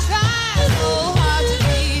 I try so hard to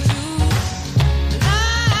be true, but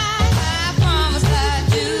I promise I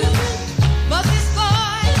do.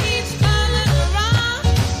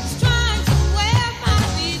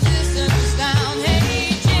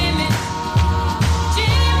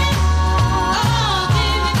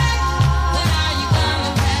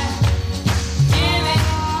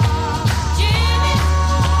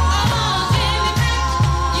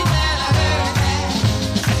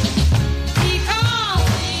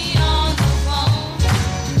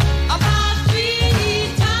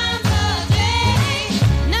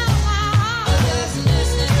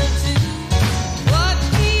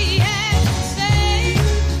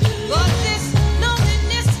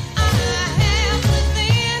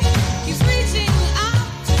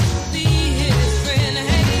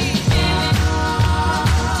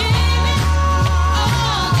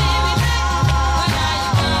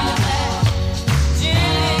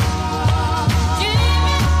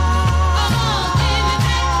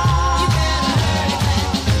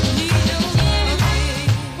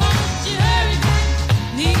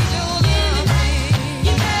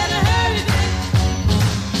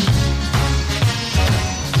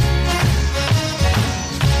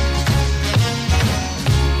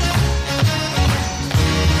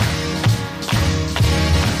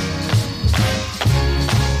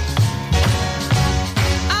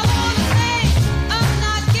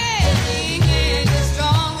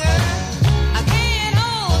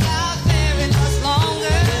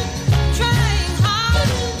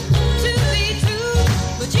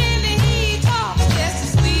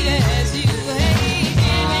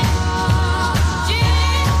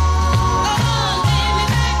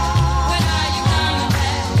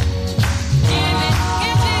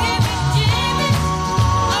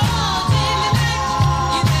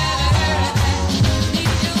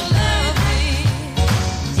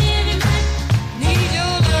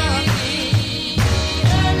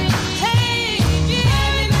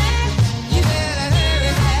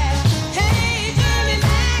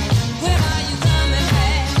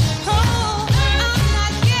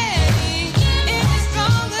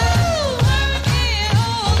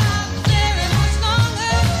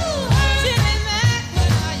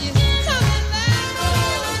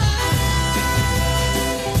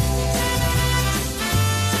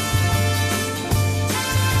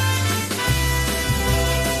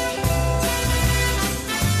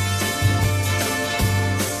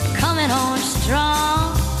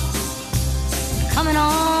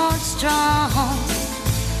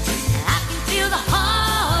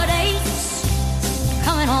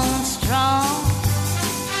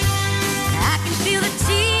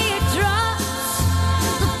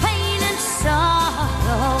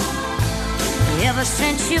 ever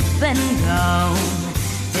since you've been gone,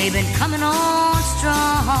 they've been coming on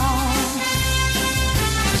strong.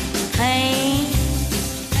 Pain,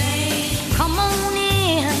 come on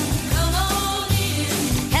in.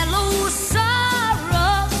 Hello,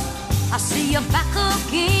 sorrow, I see you back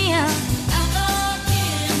again.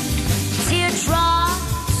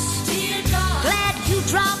 Teardrops, glad you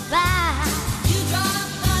dropped by.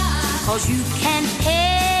 'Cause you can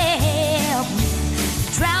help me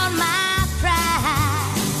drown my pride.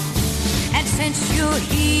 And since you're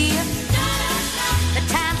here, the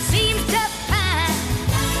time seems to fine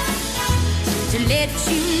to let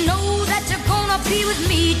you know that you're gonna be with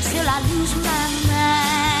me till I lose my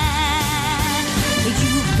mind.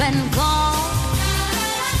 You've been gone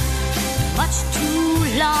much too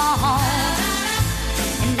long,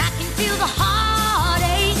 and I can feel the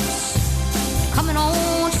heartaches coming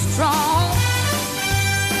on strong.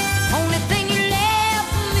 Only thing you left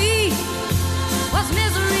for me was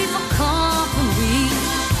misery for company,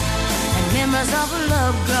 and memories of a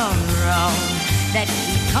love gone wrong that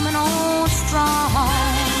keep coming on strong.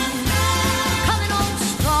 Coming on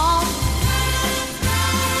strong.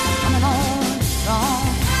 Coming on strong.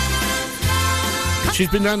 She's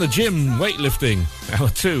been down the gym weightlifting. Hour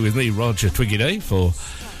 2 with me, Roger Twiggy Day, for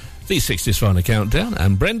the 60s Final Countdown,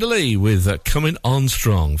 and Brenda Lee with Coming On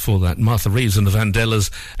Strong for that. Martha Reeves and the Vandellas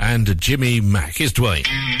and Jimmy Mack. Here's Dwayne.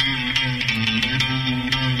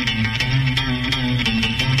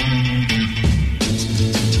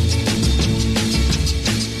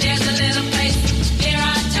 There's a little place near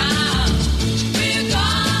our town. We're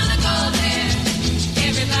gonna go there.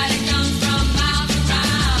 Everybody comes from miles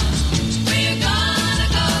around. We're gonna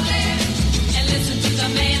go there and listen to the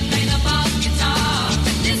man play the bass guitar.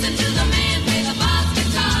 Listen to the man play the bass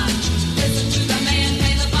guitar. Listen to the man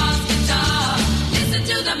play the bass guitar. Listen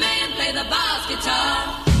to the man play the bass guitar.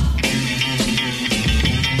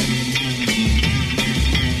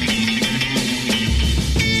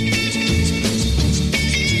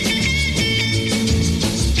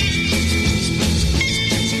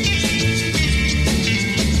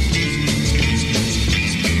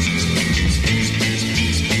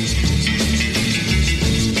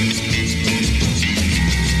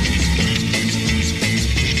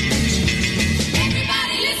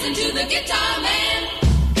 Everybody listen to the guitar man.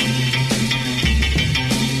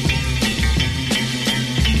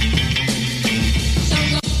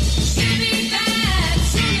 She'll be back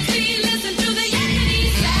soon as we listen to the yakety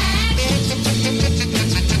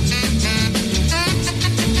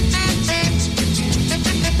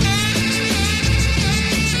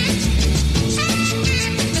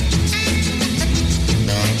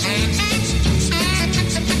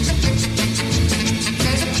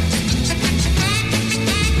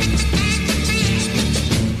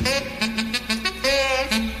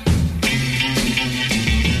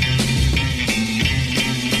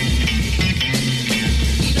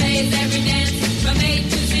He plays every dance from A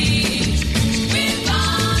to Z. We're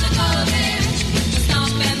gonna go there. The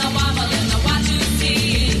stomp and the wobble and the what to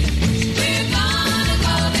see. We're gonna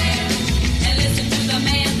go there and listen to the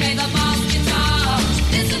man play the bass guitar.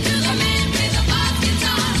 Listen to the man play the bass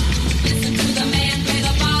guitar. Listen to the man play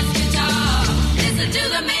the bass guitar. Listen to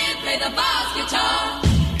the man play the bass guitar.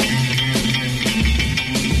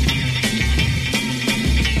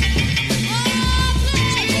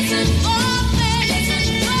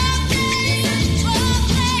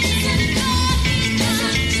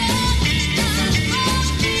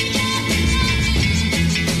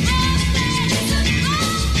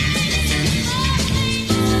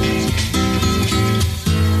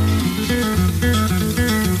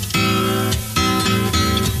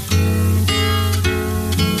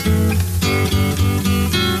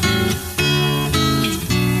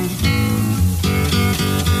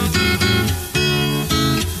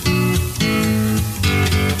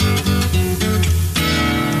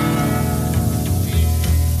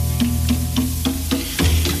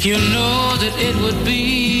 You know that it would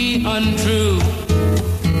be untrue.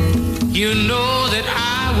 You know that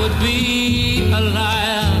I would be a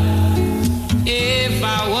liar if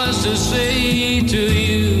I was to say to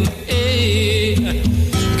you, hey,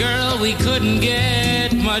 girl, we couldn't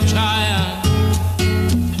get much higher.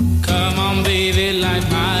 Come on, baby, light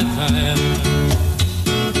my fire.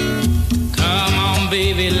 Come on,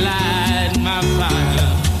 baby, light my fire.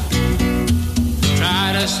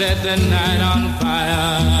 Try to set the night on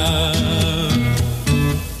fire.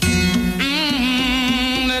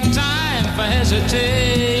 The time for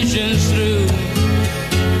hesitation's through.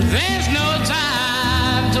 There's no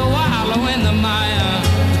time to wallow in the mire.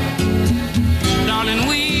 Darling,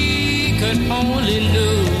 we could only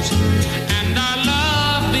lose, and our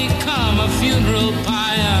love become a funeral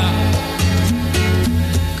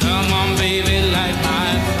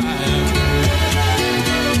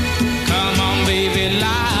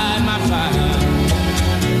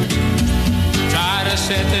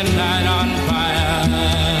set the night on fire.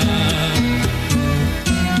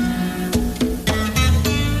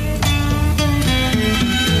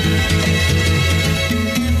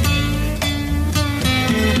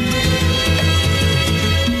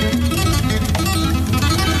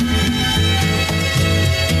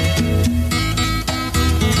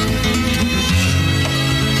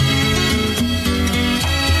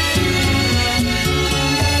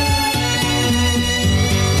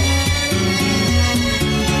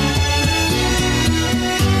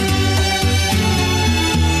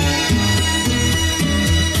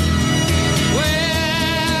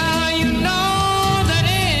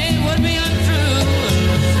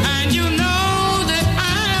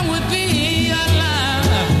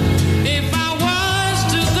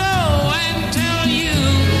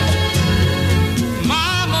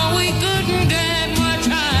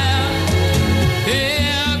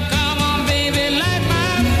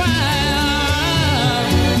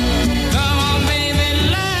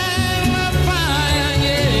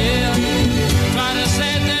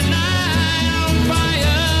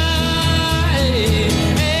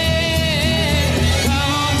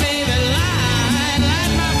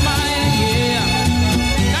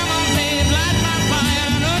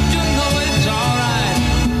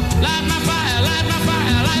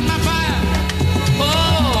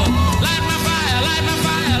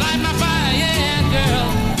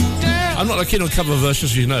 Keen on cover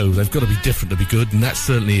versions, you know, they've got to be different to be good, and that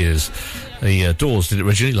certainly is. The Doors did it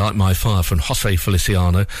originally, Light My Fire, from Jose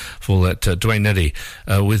Feliciano, for that Dwayne Eddy,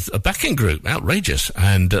 with a backing group, outrageous,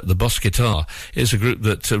 and the Boss Guitar is a group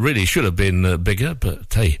that really should have been bigger,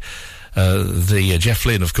 but hey, the Jeff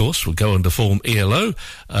Lynne, of course, will go on to form ELO,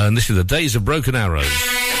 and this is the Days of Broken Arrows.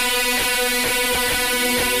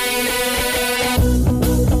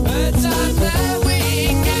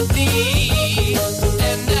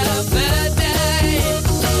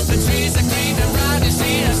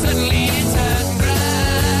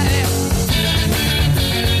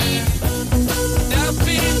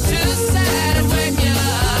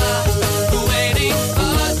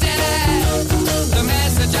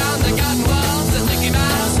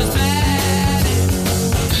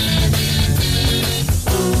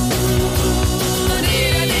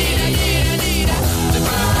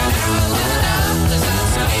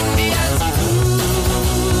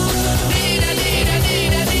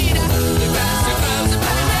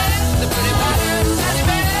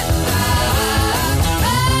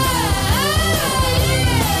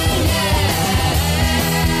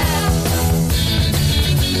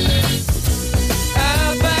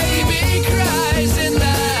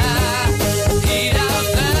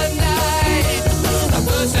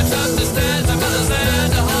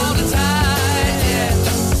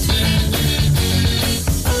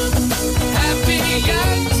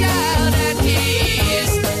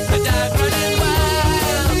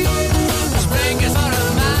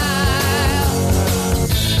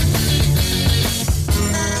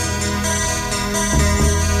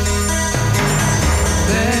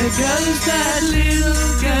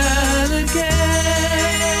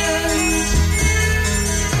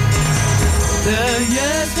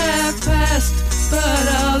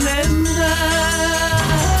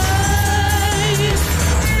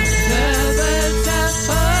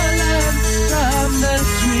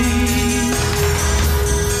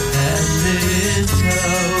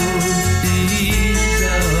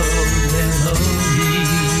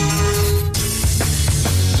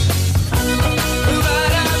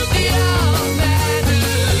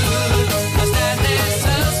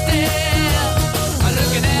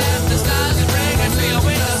 Looking at the stars and bringing me a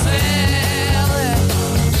winter sail.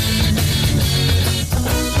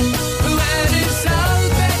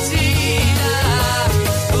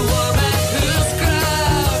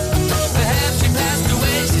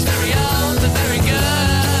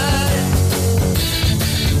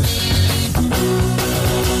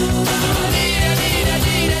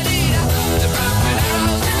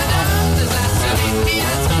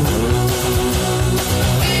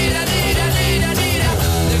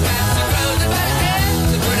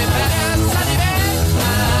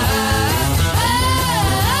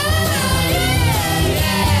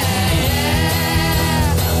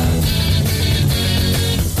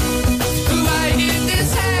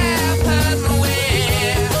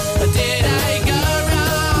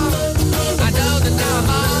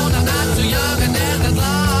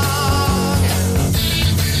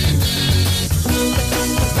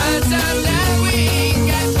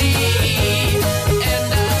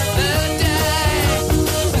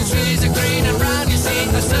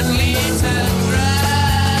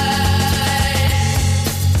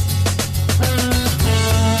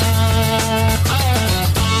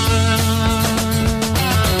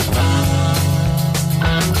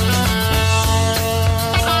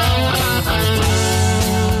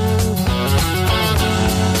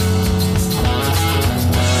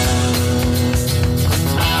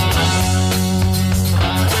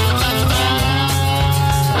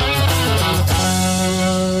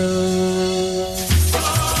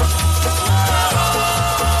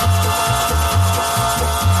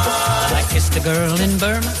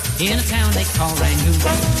 in a town they call Rangoon.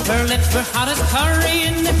 Her lips were hot as curry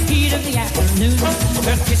in the heat of the afternoon.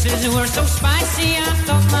 Her kisses were so spicy I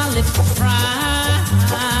thought my lips would fry.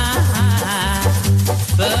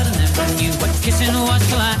 But I never knew what kissing was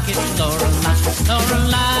till I kissed Lorelei,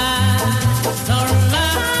 Lorelei,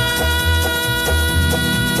 Lorelei.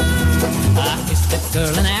 I kissed a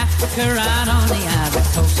girl in Africa right on the Ivory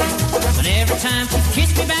Coast. And every time she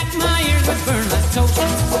kissed me back, my ears would burn like toast.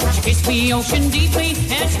 She kissed me ocean deeply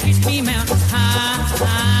and she kissed me mountain high.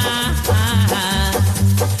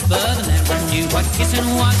 But I never knew what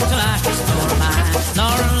kissing was till I kissed Lorelei,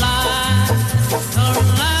 Lorelei,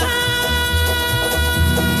 Lorelei.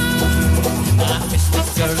 I kissed a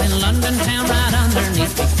girl in London town right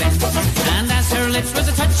underneath Big Ben. And as her lips was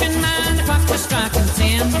a-touching mine, the clock was striking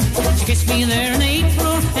 10. She kissed me there in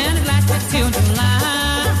April, and it lasted till July.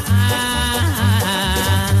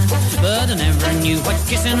 But I never knew what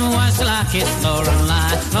kissing was till I kissed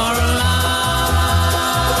Lorelei, Lorelei.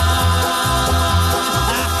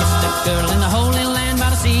 I kissed a girl in the Holy Land by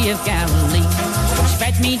the Sea of Galilee. She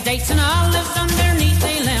fed me dates and olives underneath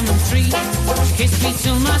a lemon tree. She kissed me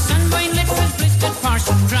till my sunburned lips was blistered, parched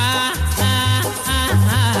and dry.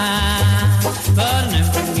 But I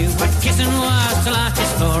never knew what kissing was till I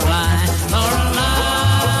kissed Lorelei, Lorelei,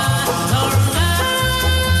 Lorelei.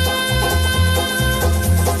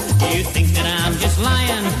 You think that I'm just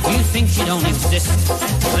lying, you think she don't exist.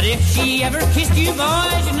 But if she ever kissed you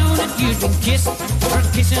boys, you know that you've been kissed. Her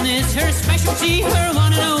kissing is her specialty, her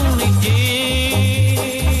one and only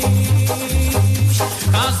dish.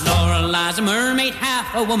 'Cause Lorelei's a mermaid,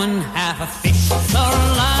 half a woman, half a fish.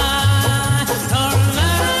 Lorelei, Lorelei.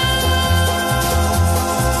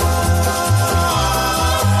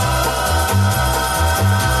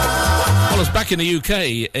 Well, I was back in the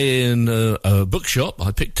UK in a bookshop.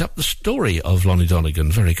 I picked up the story of Lonnie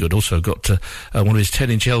Donegan. Very good. Also got one of his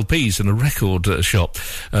 10-inch LPs in a record shop,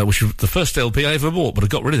 which was the first LP I ever bought, but I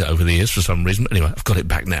got rid of it over the years for some reason. Anyway, I've got it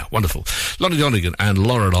back now. Wonderful. Lonnie Donegan and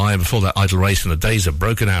Lorelei, before that Idle Race and the Days of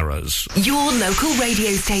Broken Arrows. Your local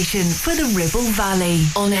radio station for the Ribble Valley.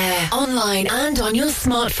 On air, online and on your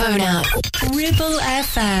smartphone app. Ribble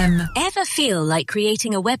FM. Ever feel like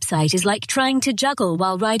creating a website is like trying to juggle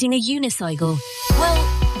while riding a unicycle? Well,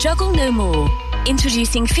 juggle no more.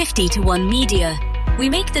 Introducing 50-1 Media. We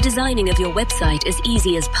make the designing of your website as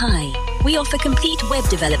easy as pie. We offer complete web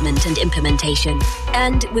development and implementation.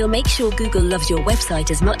 And we'll make sure Google loves your website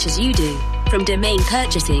as much as you do. From domain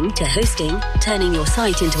purchasing to hosting, turning your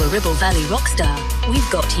site into a Ribble Valley rockstar, we've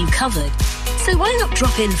got you covered. So why not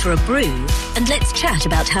drop in for a brew and let's chat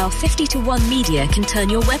about how 50-1 Media can turn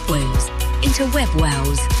your web woes into web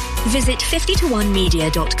wows. Visit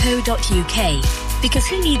 50to1media.co.uk, because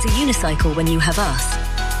who needs a unicycle when you have us?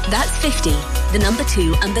 That's 50, the number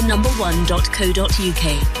 2 and the number 1.co.uk.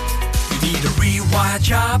 You need a rewire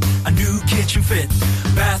job, a new kitchen fit,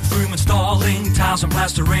 bathroom installing, tiles and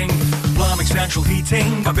plastering, plumbing, central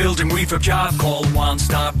heating, a building refurb job. Call One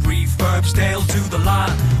Stop Refurbs, Dale to the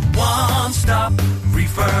lot. One Stop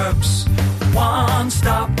Refurbs. One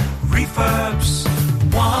Stop Refurbs.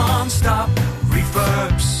 One Stop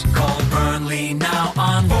Refurbs. Call Burnley now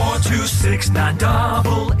on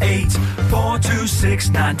 426-988.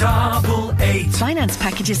 426-988. Finance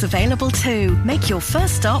packages available too. Make your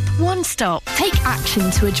first stop One Stop. Take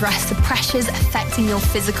action to address the pressures affecting your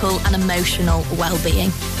physical and emotional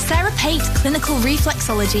well-being. Sarah Pate Clinical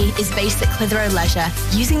Reflexology is based at Clitheroe Leisure.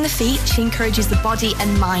 Using the feet, she encourages the body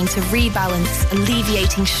and mind to rebalance,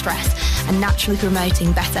 alleviating stress and naturally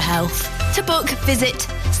promoting better health. To book, visit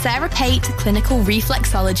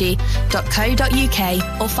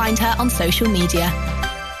sarahpatereflexology.co.uk or find her on social media.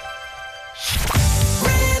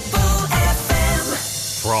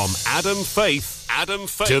 From Adam Faith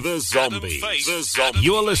to the Zombies.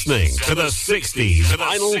 You are listening to the 60s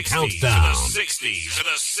Final Countdown. To the 60s, to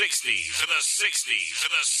the 60s, to the 60s, to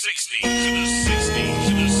the 60s, to the 60s,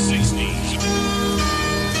 to the 60s.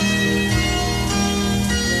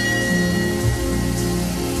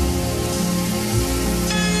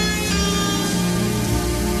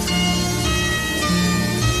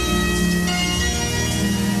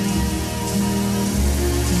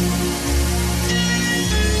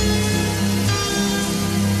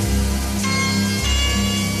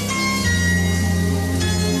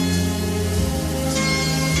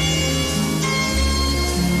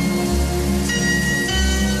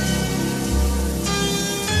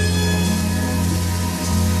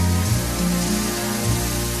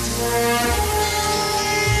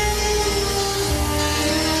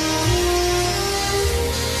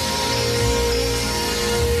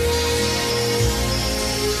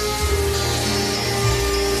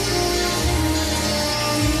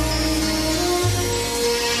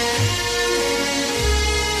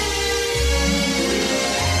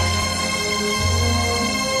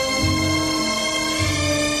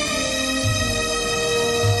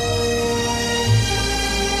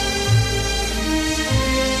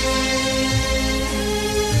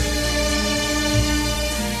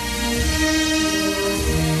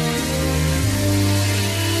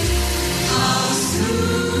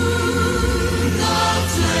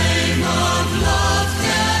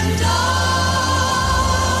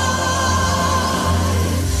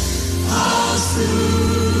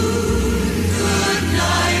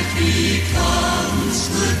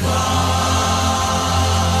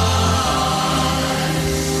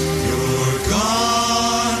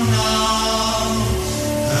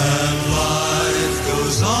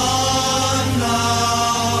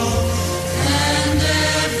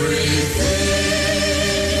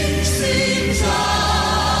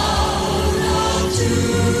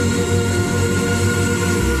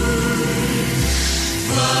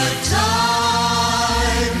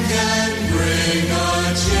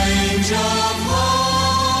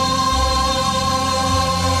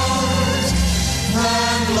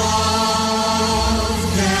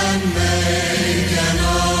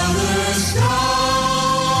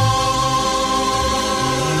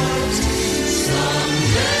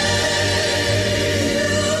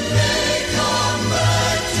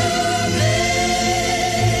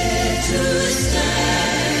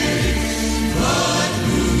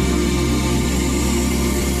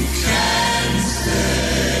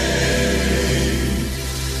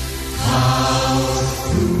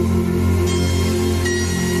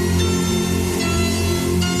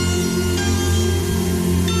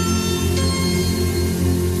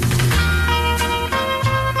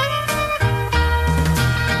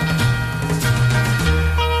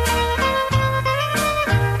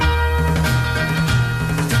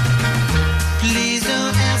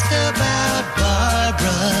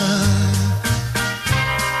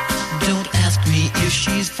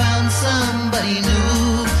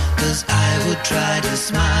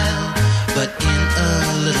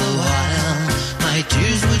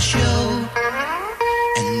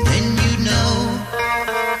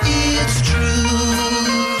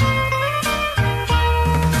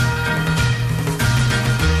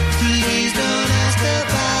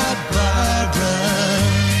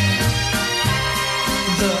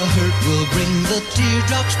 The hurt will bring the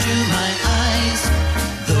teardrops to my eyes.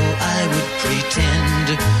 Though I would pretend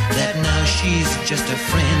that now she's just a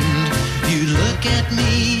friend, you look at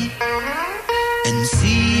me and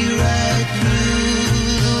see right through